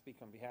not gonna speak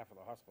on behalf of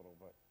the hospital,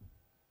 but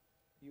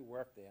you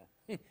work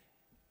there.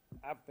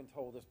 I've been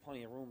told there's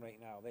plenty of room right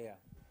now there,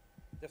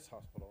 this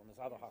hospital and this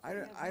other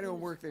hospital. I don't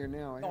work there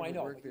now. I No, I haven't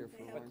know, worked but there They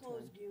for a have long time.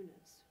 closed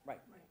units.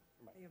 Right,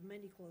 Right. They have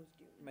many closed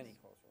units. Many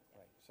close ones,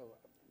 right. So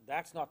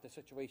that's not the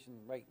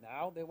situation right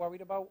now they're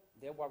worried about.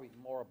 They're worried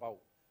more about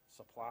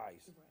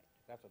supplies. Right,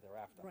 That's what they're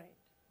after. right.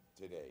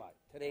 Today. Supply.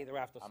 Today, they're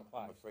after I'm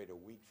supplies. afraid a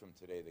week from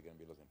today, they're gonna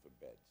be looking for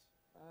beds.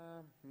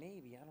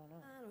 Maybe, I don't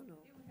know. I don't know,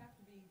 It would have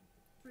to be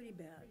pretty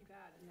bad, pretty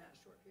bad in that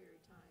Yeah. short period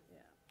of time.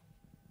 yeah.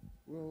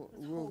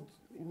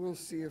 We'll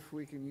see if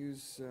we can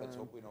use, Let's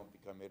hope we don't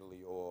become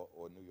Italy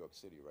or New York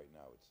City right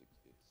now. It's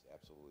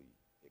absolutely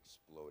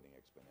exploding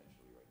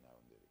exponentially right now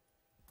in Italy.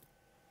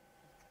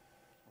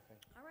 Okay.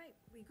 All right,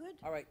 we good?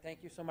 All right,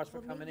 thank you so much for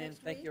We'll meet coming in.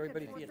 next Thank you, week at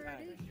everybody, for your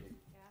 4:30? time.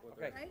 Yeah.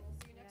 Okay, Right? We'll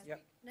see you next Yep.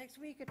 week. Next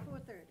week at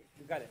 4:30.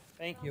 you got it.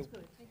 Thank you. Sounds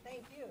good.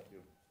 Thank you.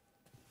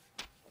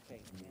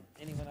 Okay,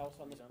 anyone else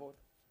on this board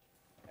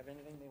have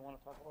anything they want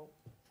to talk about?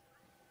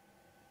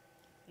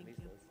 Thank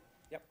Denise you. does.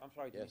 Yep, I'm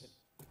sorry, Denise. Yes.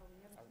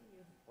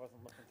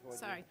 Wasn't looking toward you.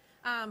 Sorry.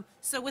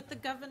 So with the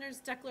governor's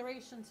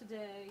declaration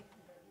today,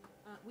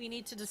 we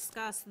need to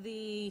discuss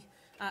the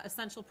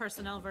essential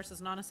personnel versus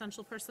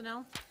non-essential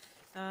personnel.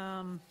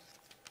 And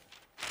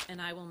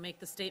I will make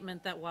the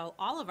statement that while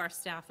all of our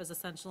staff is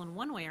essential in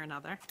one way or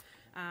another,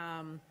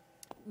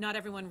 not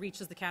everyone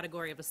reaches the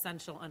category of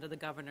essential under the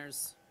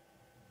governor's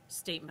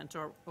statement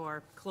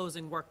or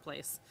closing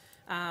workplace.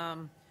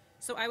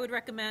 So I would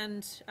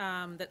recommend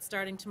that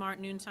starting tomorrow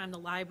at noontime, the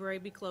library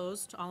be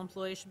closed. All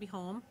employees should be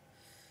home.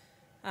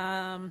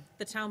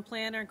 The town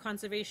planner and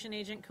conservation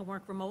agent can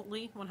work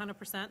remotely,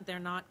 100%. They're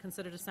not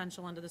considered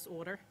essential under this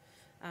order.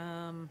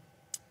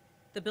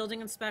 The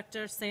building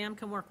inspector, Sam,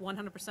 can work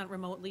 100%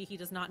 remotely. He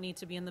does not need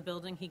to be in the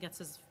building. He gets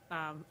his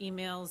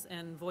emails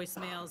and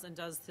voicemails and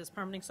does his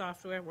permitting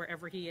software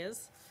wherever he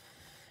is.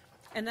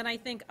 And then I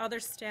think other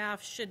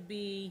staff should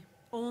be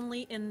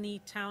only in the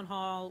town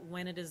hall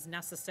when it is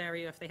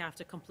necessary, if they have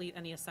to complete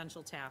any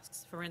essential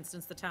tasks. For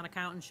instance, the town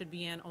accountant should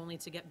be in only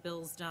to get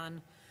bills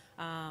done.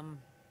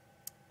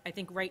 I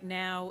think right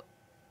now,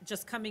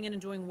 just coming in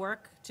and doing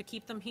work to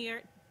keep them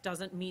here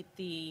doesn't meet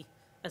the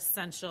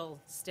essential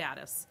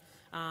status.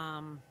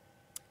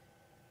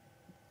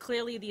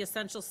 Clearly, the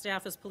essential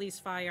staff is police,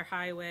 fire,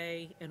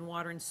 highway, and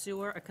water and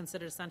sewer are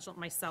considered essential,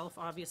 myself,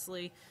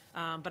 obviously,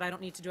 but I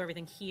don't need to do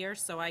everything here,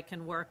 so I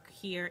can work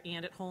here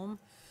and at home.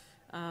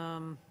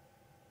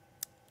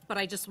 But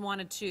I just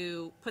wanted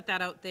to put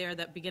that out there,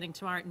 that beginning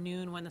tomorrow at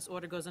noon, when this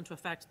order goes into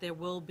effect, there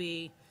will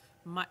be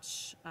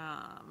much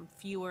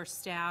fewer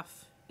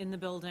staff in the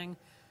building.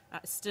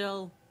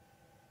 Still,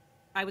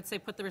 I would say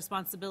put the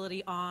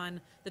responsibility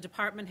on the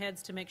department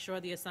heads to make sure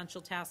the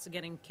essential tasks are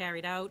getting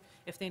carried out.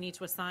 If they need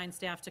to assign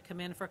staff to come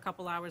in for a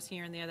couple hours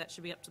here and there, that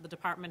should be up to the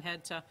department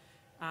head to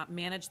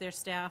manage their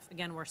staff.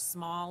 Again, we're a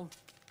small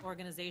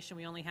organization.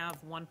 We only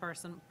have one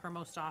person per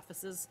most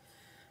offices.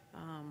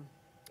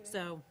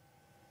 So,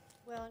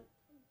 Well,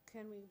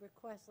 can we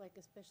request, like,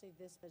 especially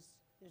this, because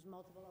there's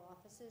multiple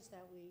offices,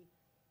 that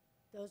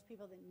those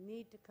people that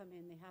need to come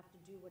in, they have to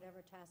do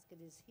whatever task it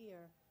is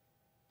here,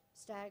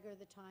 stagger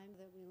the time,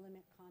 that we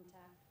limit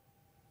contact,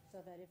 so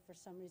that if for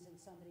some reason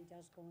somebody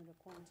does go into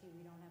quarantine,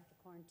 we don't have to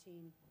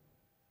quarantine,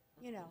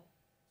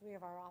 3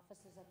 of our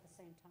offices at the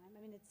same time.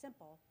 I mean, it's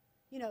simple.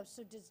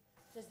 So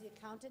does the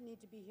accountant need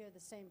to be here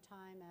the same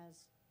time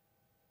as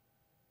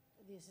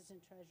the assistant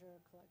treasurer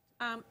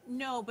collector?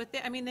 no, but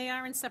they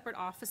are in separate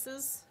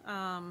offices.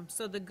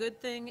 So the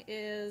good thing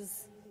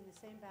is, Using the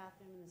same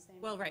bathroom and the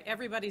same. well, right,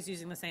 everybody's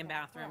using the same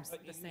bathrooms, But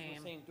the you use same,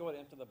 the same door to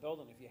enter the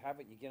building. If you have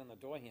it, you get on the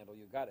door handle,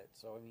 you got it.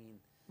 So, I mean,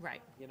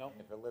 right.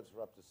 If it lives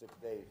for up to 6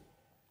 days,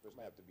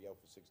 person have to be out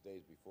for 6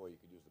 days before you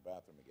could use the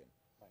bathroom again.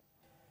 Right.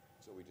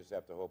 So we just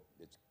have to hope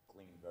it's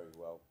cleaned very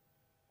well.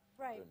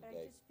 Right, during the but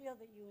I day. just feel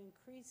that you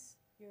increase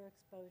your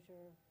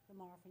exposure the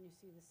more often you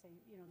see the same,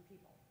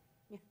 people.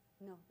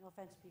 No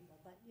offense, people,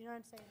 but you know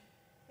what I'm saying?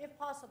 If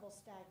possible,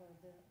 stagger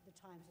the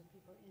times of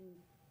people in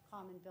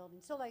common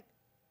buildings. So like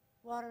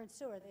water and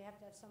sewer, they have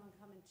to have someone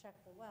come and check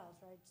the wells,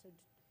 right? So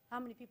how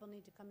many people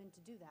need to come in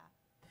to do that?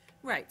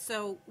 Right,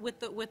 so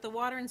with the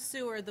water and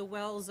sewer, the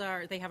wells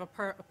they have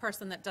a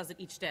person that does it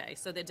each day,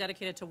 so they're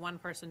dedicated to one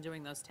person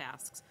doing those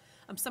tasks.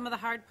 Some of the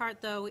hard part,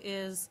 though,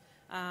 is,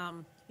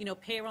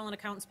 payroll and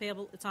accounts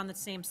payable, it's on the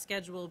same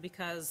schedule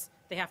because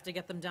they have to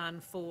get them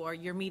done for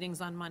your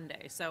meetings on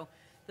Monday. So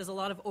there's a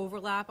lot of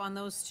overlap on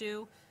those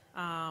two.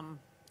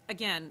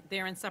 Again,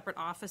 they're in separate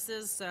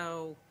offices,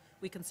 so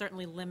we can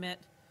certainly limit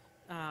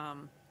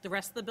the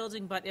rest of the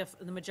building, but if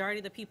the majority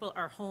of the people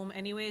are home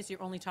anyways,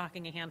 you're only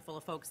talking a handful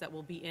of folks that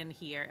will be in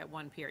here at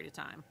one period of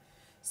time.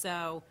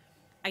 So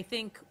I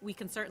think we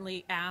can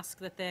certainly ask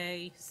that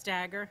they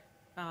stagger,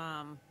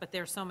 but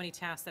there are so many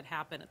tasks that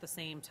happen at the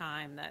same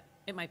time that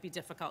it might be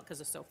difficult because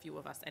there's so few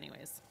of us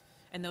anyways.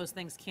 And those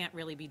things can't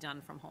really be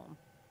done from home.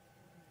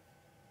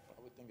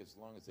 I would think as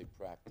long as they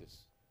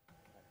practice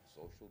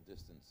social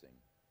distancing,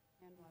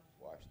 And wash.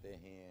 wash their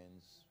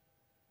hands,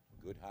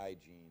 good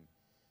hygiene.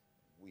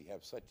 We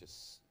have such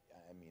it's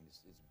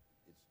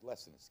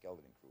less than a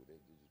skeleton crew. They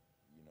just,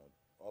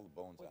 all the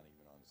bones aren't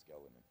even on the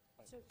skeleton.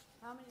 So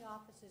how many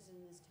offices in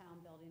this town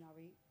building are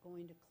we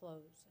going to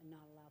close and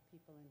not allow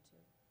people into?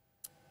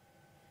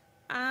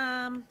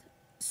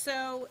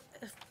 So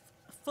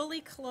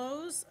fully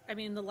close, I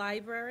mean, the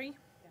library,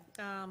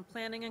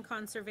 planning and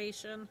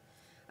conservation.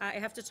 I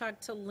have to talk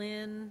to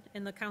Lynn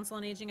in the Council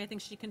on Aging. I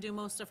think she can do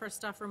most of her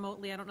stuff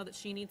remotely. I don't know that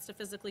she needs to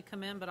physically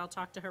come in, but I'll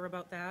talk to her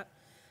about that.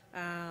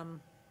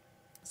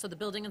 So the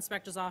building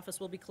inspector's office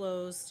will be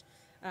closed.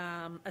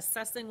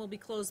 Assessing will be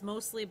closed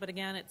mostly, but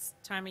again, it's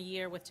time of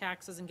year with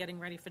taxes and getting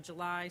ready for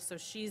July, so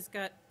she's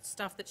got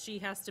stuff that she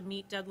has to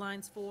meet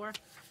deadlines for.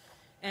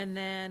 And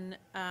then,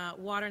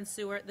 water and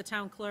sewer, the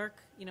town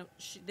clerk, you know,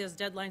 there's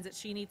deadlines that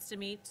she needs to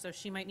meet, so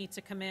she might need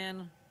to come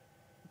in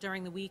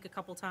during the week a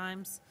couple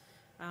times.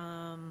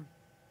 And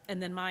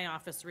then my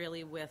office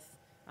really with,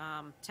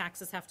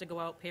 taxes have to go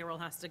out, payroll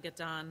has to get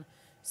done.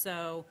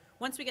 So,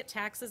 once we get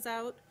taxes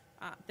out,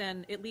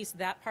 then at least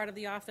that part of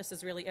the office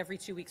is really every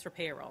 2 weeks for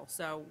payroll.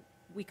 So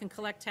we can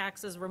collect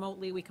taxes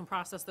remotely, we can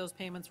process those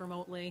payments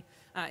remotely.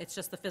 It's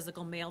just the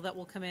physical mail that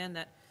will come in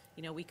that,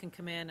 you know, we can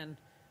come in and,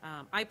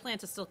 I plan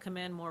to still come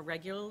in more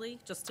regularly,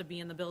 just to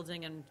be in the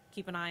building and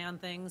keep an eye on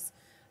things.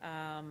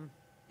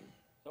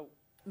 So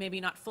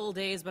Maybe not full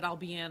days, but I'll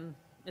be in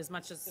as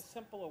much the as,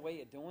 simpler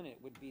way of doing it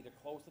would be to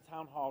close the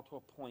town hall to a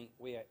point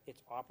where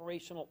it's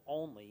operational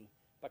only,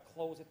 but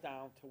close it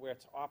down to where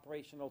it's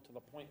operational to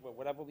the point where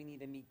whatever we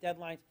need to meet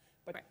deadlines,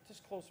 but Right.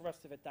 just close the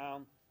rest of it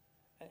down.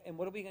 And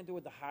what are we gonna do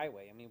with the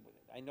highway? I mean,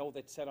 I know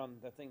that said on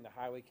the thing, the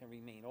highway can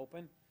remain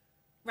open.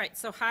 right,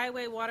 so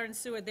highway, water and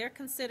sewer, they're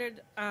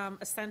considered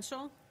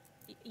essential.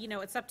 You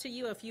know, it's up to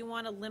you if you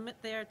want to limit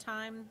their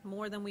time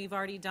more than we've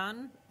already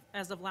done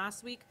as of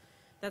last week.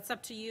 That's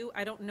up to you.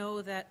 I don't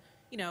know that,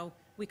 you know,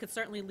 we could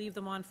certainly leave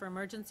them on for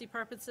emergency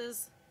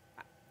purposes.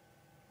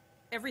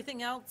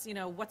 Everything else, you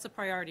know, what's a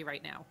priority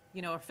right now?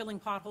 You know, are filling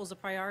potholes a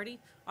priority?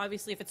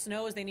 Obviously, if it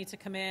snows, they need to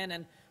come in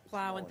and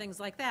plow and things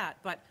like that.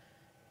 But,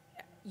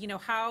 you know,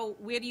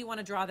 where do you want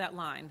to draw that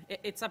line?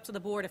 It's up to the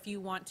board if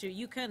you want to.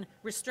 You can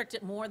restrict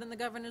it more than the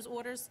governor's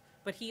orders,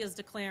 but he is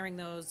declaring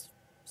those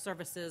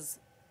services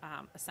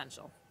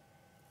essential.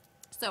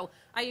 So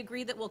I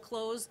agree that we'll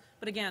close,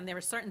 but again, there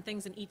are certain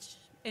things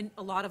in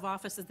a lot of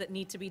offices that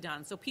need to be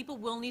done. So people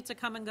will need to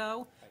come and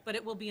go, but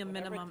it will be a Whatever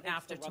it minimum takes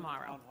after to run the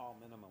tomorrow. town hall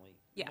minimally.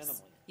 Yes,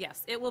 minimally.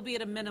 yes, it will be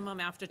at a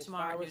minimum after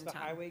tomorrow As far as the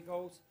noontime. highway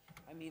goes,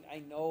 I mean, I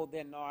know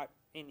they're not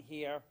in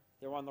here,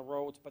 they're on the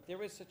roads, but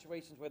there is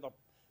situations where the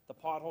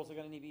potholes are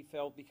gonna need to be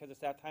filled because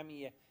it's that time of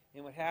year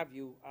and what have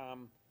you.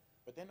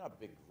 But they're not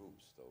big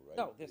groups though, right?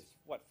 No, there's,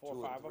 what, 4 two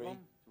or or 5 of three. them?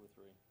 2 or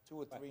 3. 2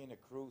 or 3 in a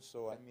crew,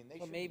 so I mean, they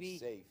So should maybe- be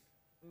safe.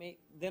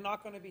 They're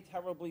not gonna be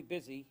terribly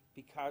busy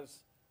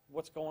because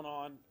what's going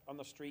on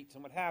the streets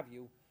and what have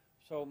you.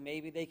 So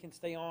maybe they can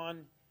stay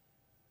on,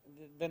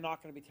 they're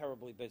not gonna be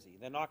terribly busy.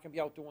 They're not gonna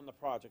be out doing the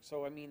project.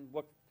 So, I mean,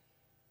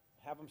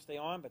 have them stay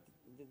on, but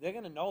they're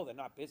gonna know they're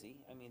not busy.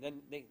 I mean,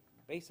 then they,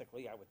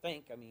 basically, I would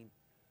think, I mean,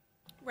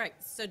 Right,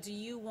 so do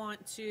you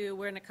want to,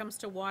 when it comes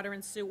to water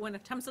and sewer, when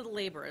it comes to the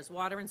laborers,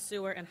 water and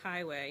sewer and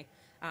highway,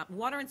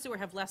 water and sewer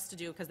have less to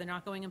do because they're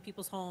not going in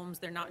people's homes,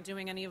 they're not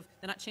doing they're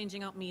not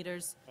changing out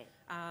meters.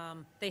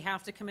 They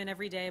have to come in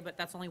every day, but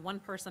that's only one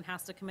person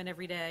has to come in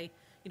every day.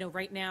 You know,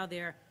 right now,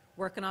 they're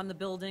working on the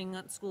building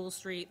on School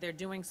Street, they're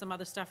doing some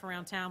other stuff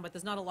around town, but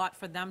there's not a lot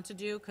for them to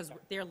do because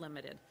they're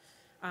limited.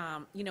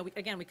 You know,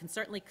 again, we can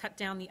certainly cut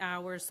down the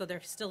hours so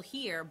they're still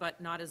here,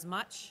 but not as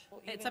much.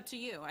 Well, It's even- up to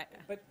you.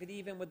 but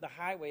even with the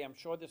highway, I'm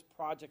sure there's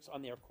projects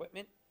on their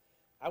equipment.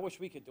 I wish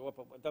we could do it,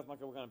 but it doesn't look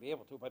like we're gonna be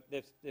able to, but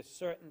there's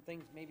certain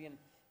things maybe in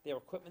their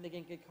equipment they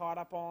can get caught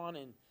up on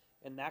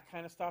and that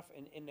kind of stuff,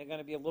 and they're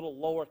gonna be a little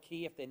lower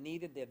key. If they're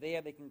needed, they're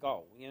there, they can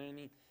go, you know what I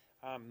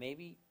mean?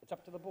 Maybe it's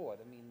up to the board.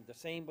 I mean, the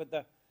same with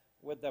the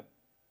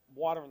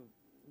water and,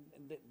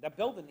 the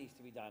building needs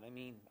to be done. I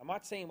mean, I'm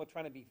not saying we're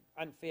trying to be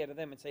unfair to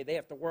them and say they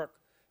have to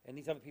work and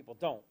these other people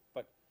don't,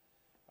 but,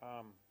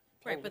 Right,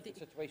 totally but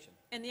different situation.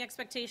 And the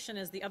expectation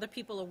is the other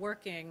people are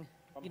working,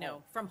 From you know,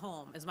 home. from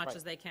home as much Right.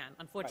 as they can.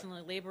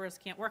 Unfortunately, laborers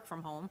can't work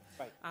from home.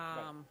 Right,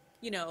 right.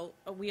 You know,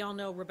 we all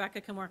know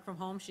Rebecca can work from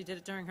home. She did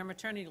it during her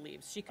maternity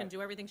leave. She can Right.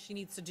 do everything she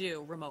needs to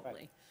do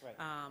remotely.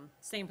 right.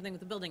 Same thing with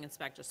the building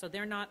inspector. So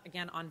they're not,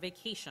 again, on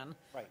vacation.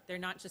 Right. They're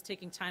not just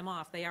taking time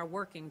off. They are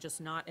working,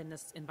 just not in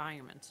this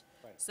environment.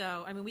 Right.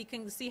 So, I mean, we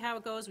can see how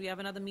it goes. We have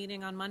another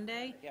meeting on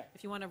Monday. Yeah.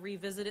 If you want to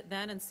revisit it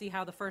then and see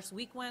how the first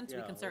week went, we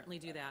Yeah, can well, certainly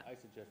do that. I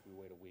suggest we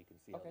wait a week and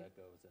see how Okay. that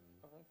goes and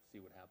Okay. see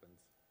what happens.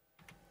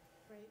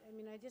 Right, I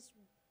mean,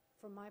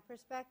 from my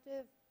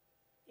perspective,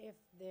 if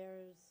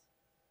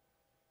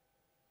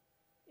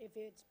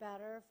it's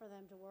better for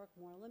them to work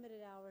more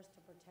limited hours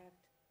to protect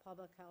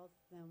public health,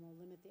 then we'll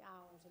limit the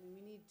hours. I mean,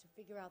 we need to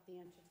figure out the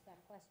answer to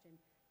that question.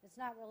 It's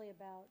not really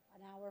about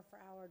an hour for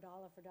hour,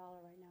 dollar for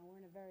dollar right now. We're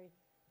in a very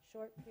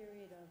short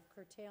period of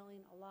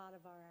curtailing a lot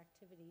of our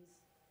activities.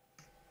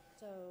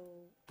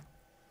 So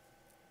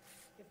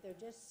if they're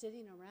just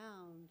sitting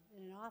around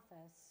in an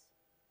office,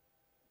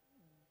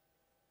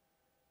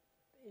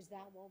 is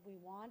that what we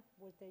want?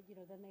 Would they, you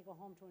know, then they go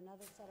home to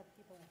another set of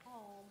people at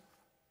home?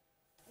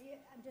 Yeah,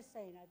 I'm just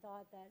saying, I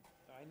thought that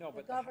I know,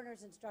 the but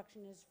governor's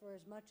instruction is for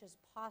as much as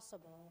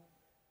possible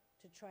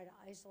to try to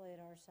isolate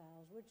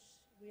ourselves, which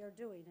we are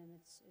doing, and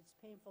it's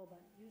painful,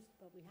 but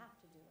we have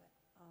to do it.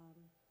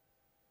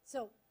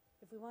 So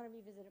if we want to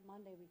revisit it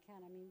Monday, we can.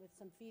 I mean, with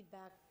some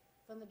feedback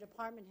from the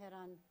department head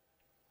on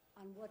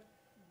what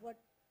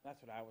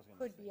That's what I was gonna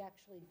could say. be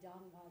actually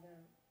done while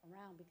they're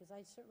around, because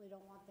I certainly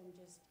don't want them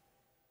just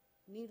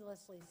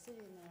needlessly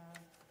sitting there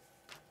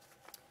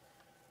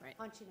Right.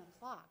 punching a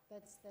clock.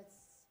 That's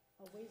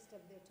a waste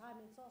of their time,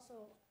 and it's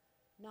also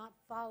not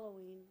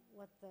following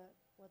what the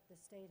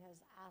state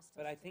has asked us to do.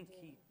 But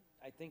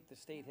I think the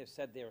state has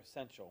said they're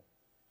essential.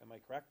 Am I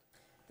correct?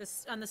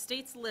 On the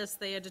state's list,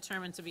 they are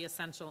determined to be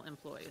essential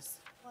employees.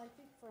 Well, I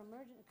think for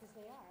emergent, because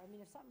they are. I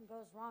mean, if something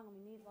goes wrong and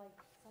we need like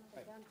something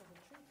Right. done because a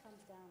tree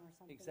comes down or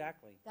something.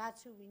 Exactly.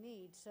 That's who we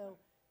need. So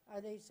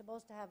are they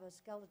supposed to have a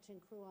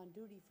skeleton crew on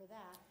duty for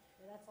that?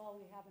 Well, that's all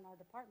we have in our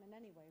department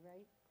anyway,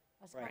 right?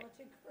 A Right.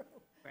 skeleton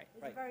crew. Right.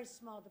 It's a Right. very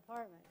small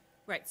department.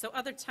 Right, so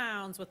other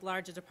towns with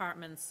larger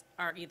departments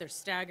are either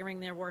staggering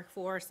their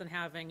workforce and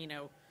having,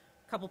 a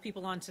couple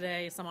people on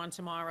today, some on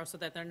tomorrow, so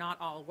that they're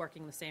not all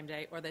working the same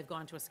day, or they've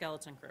gone to a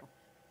skeleton crew.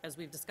 As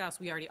we've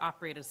discussed, we already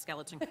operate a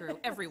skeleton crew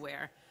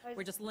everywhere.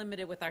 We're just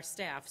limited with our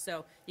staff,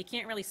 so you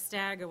can't really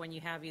stagger when you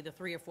have either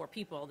 3 or 4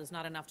 people. There's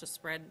not enough to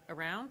spread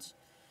around.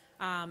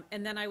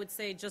 And then I would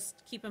say,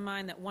 just keep in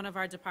mind that one of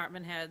our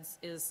department heads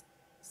is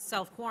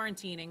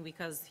self-quarantining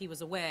because he was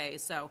away,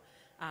 So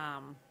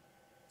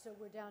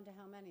we're down to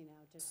how many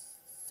now?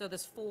 so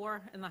there's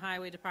 4 in the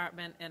highway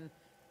department and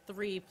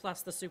 3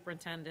 plus the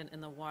superintendent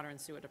in the water and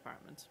sewer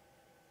department,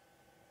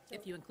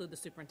 if So- you include the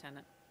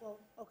superintendent. Well,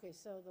 okay,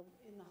 so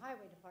in the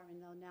highway department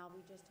though, now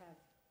we just have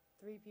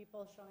 3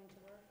 people showing to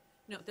work?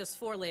 No, there's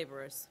 4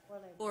 laborers, 4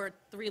 laborers. or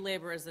 3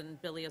 laborers and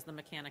Billy is the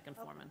mechanic and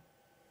foreman.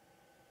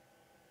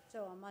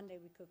 So on Monday,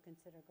 we could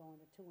consider going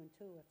to 2 and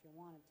 2 if you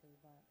wanted to,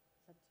 but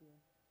it's up to you.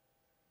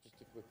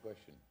 Just a quick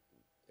question.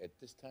 At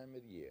this time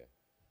of the year,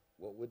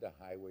 what would the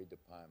highway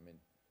department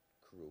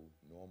crew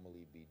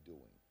normally be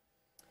doing?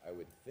 I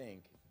would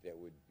think that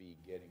would be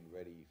getting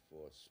ready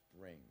for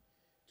spring,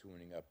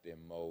 tuning up their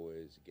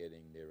mowers,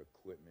 getting their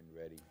equipment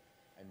ready.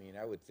 I mean,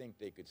 I would think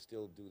they could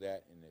still do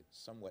that in a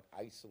somewhat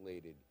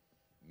isolated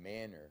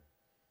manner,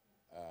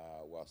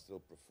 while still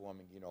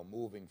performing,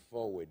 moving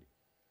forward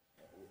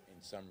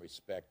in some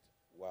respect,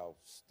 while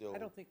still. I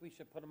don't think we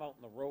should put them out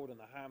in the road in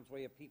the harm's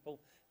way of people.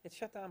 It's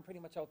shut down pretty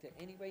much out there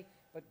anyway,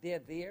 but they're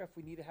there if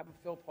we need to have them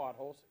fill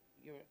potholes,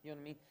 you know what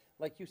I mean?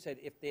 Like you said,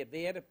 if they're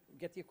there to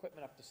get the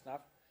equipment up to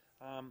snuff,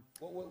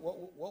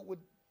 What would,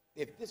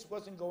 if this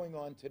wasn't going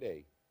on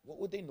today, what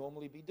would they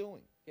normally be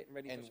doing? getting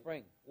ready for And-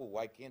 spring. Well,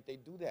 why can't they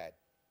do that?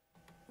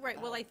 Right,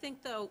 well, I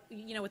think though,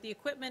 with the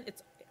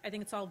equipment, I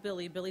think it's all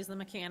Billy. Billy's the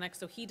mechanic,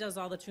 so he does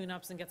all the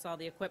tune-ups and gets all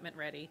the equipment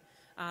ready.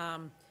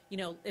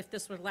 If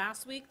this were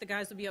last week, the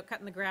guys would be out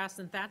cutting the grass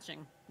and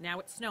thatching. Now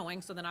it's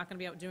snowing, so they're not gonna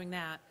be out doing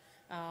that.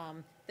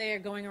 They are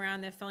going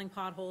around, they're filling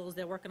potholes,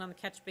 they're working on the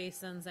catch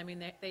basins. I mean,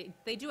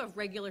 they do have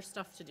regular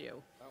stuff to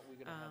do. Aren't we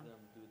gonna have them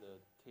do the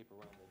tape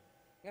around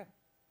Yeah,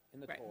 in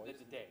the Right. toys.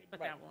 the day? But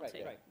Right, that won't right,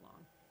 take right.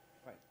 long.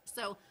 Right.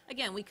 So,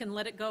 again, we can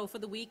let it go for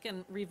the week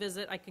and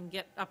revisit. I can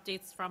get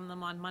updates from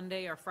them on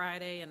Monday or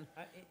Friday and,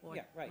 or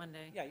Yeah, right.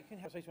 Monday. Yeah, you can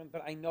have conversation,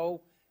 but I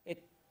know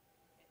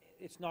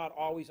it's not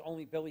always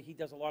only Billy, he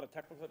does a lot of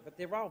technical, but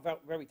they're all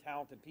very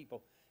talented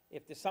people.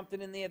 If there's something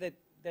in there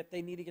that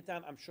they need to get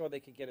done, I'm sure they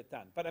could get it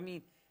done. But I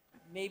mean,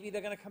 maybe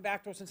they're gonna come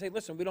back to us and say,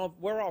 listen,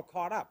 we're all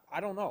caught up.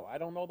 I don't know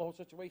the whole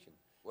situation.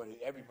 Well,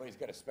 everybody's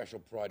got a special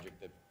project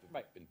that they've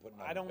Right. been putting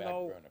I on the don't back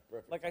know, burner.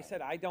 Perfect like I timing.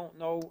 said, I don't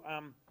know,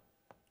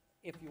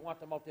 if you want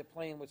them out there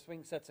playing with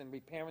swing sets and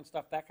repairing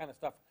stuff, that kind of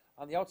stuff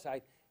on the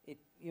outside, you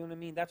know what I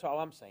mean? That's all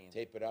I'm saying.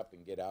 Tape it up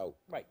and get out,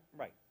 Right,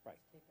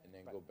 and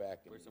then go back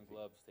and. Wear some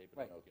gloves, tape it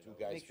Right. up. You get know, out.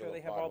 2 guys make sure fill a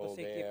they have all the pothole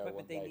safety there, equipment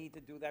one they guy need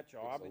to do that fix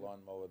job. the and-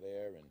 lawnmower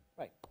there and.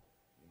 Right.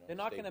 you know, They're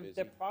not stay gonna, busy.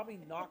 they're probably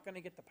not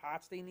gonna get the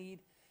parts they need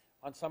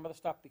on some of the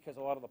stuff, because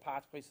a lot of the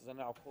parts places are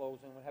now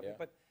closed and what have you, Yeah.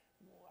 but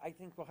I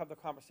think we'll have the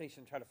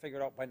conversation, try to figure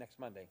it out by next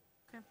Monday.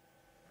 Okay.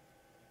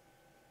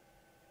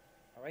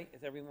 All right,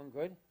 is everyone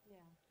good? Yeah.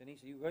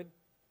 Denise, are you good?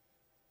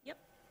 Yep.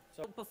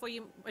 So, Before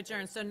you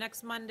adjourn, so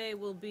next Monday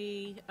will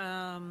be,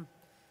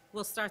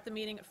 we'll start the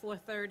meeting at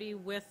 4:30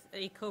 with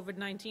a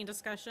COVID-19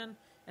 discussion,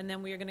 and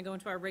then we are gonna go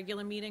into our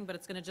regular meeting, but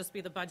it's gonna just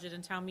be the budget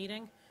and town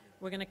meeting.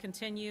 We're gonna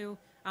continue.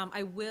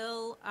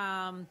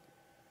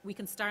 We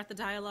can start the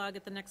dialogue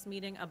at the next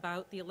meeting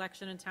about the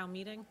election and town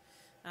meeting.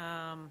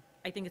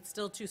 I think it's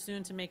still too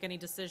soon to make any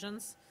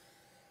decisions.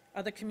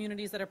 Other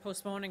communities that are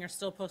postponing are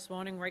still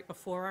postponing right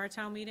before our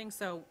town meeting,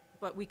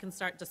 but we can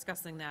start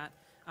discussing that.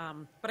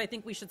 But I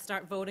think we should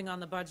start voting on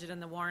the budget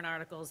and the warrant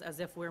articles as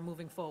if we're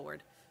moving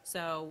forward.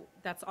 So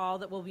that's all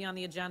that will be on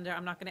the agenda.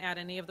 I'm not gonna add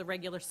any of the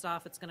regular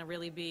stuff. It's gonna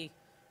really be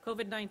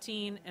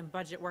COVID-19 and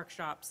budget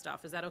workshop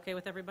stuff. Is that okay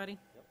with everybody?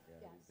 Yeah,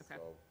 Yes.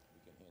 so we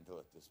can handle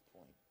it at this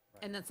point.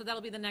 And then, so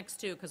that'll be the next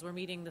two, because we're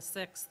meeting the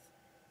 6th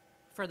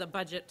for the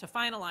budget to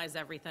finalize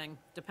everything,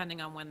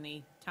 depending on when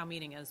the town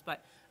meeting is.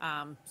 But,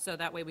 so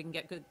that way we can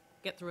get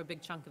through a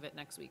big chunk of it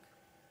next week.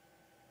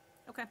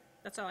 Okay,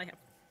 that's all I have.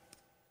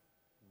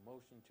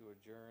 Motion to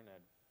adjourn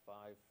at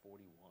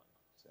 5:41.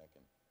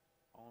 Second.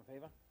 all in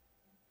favor?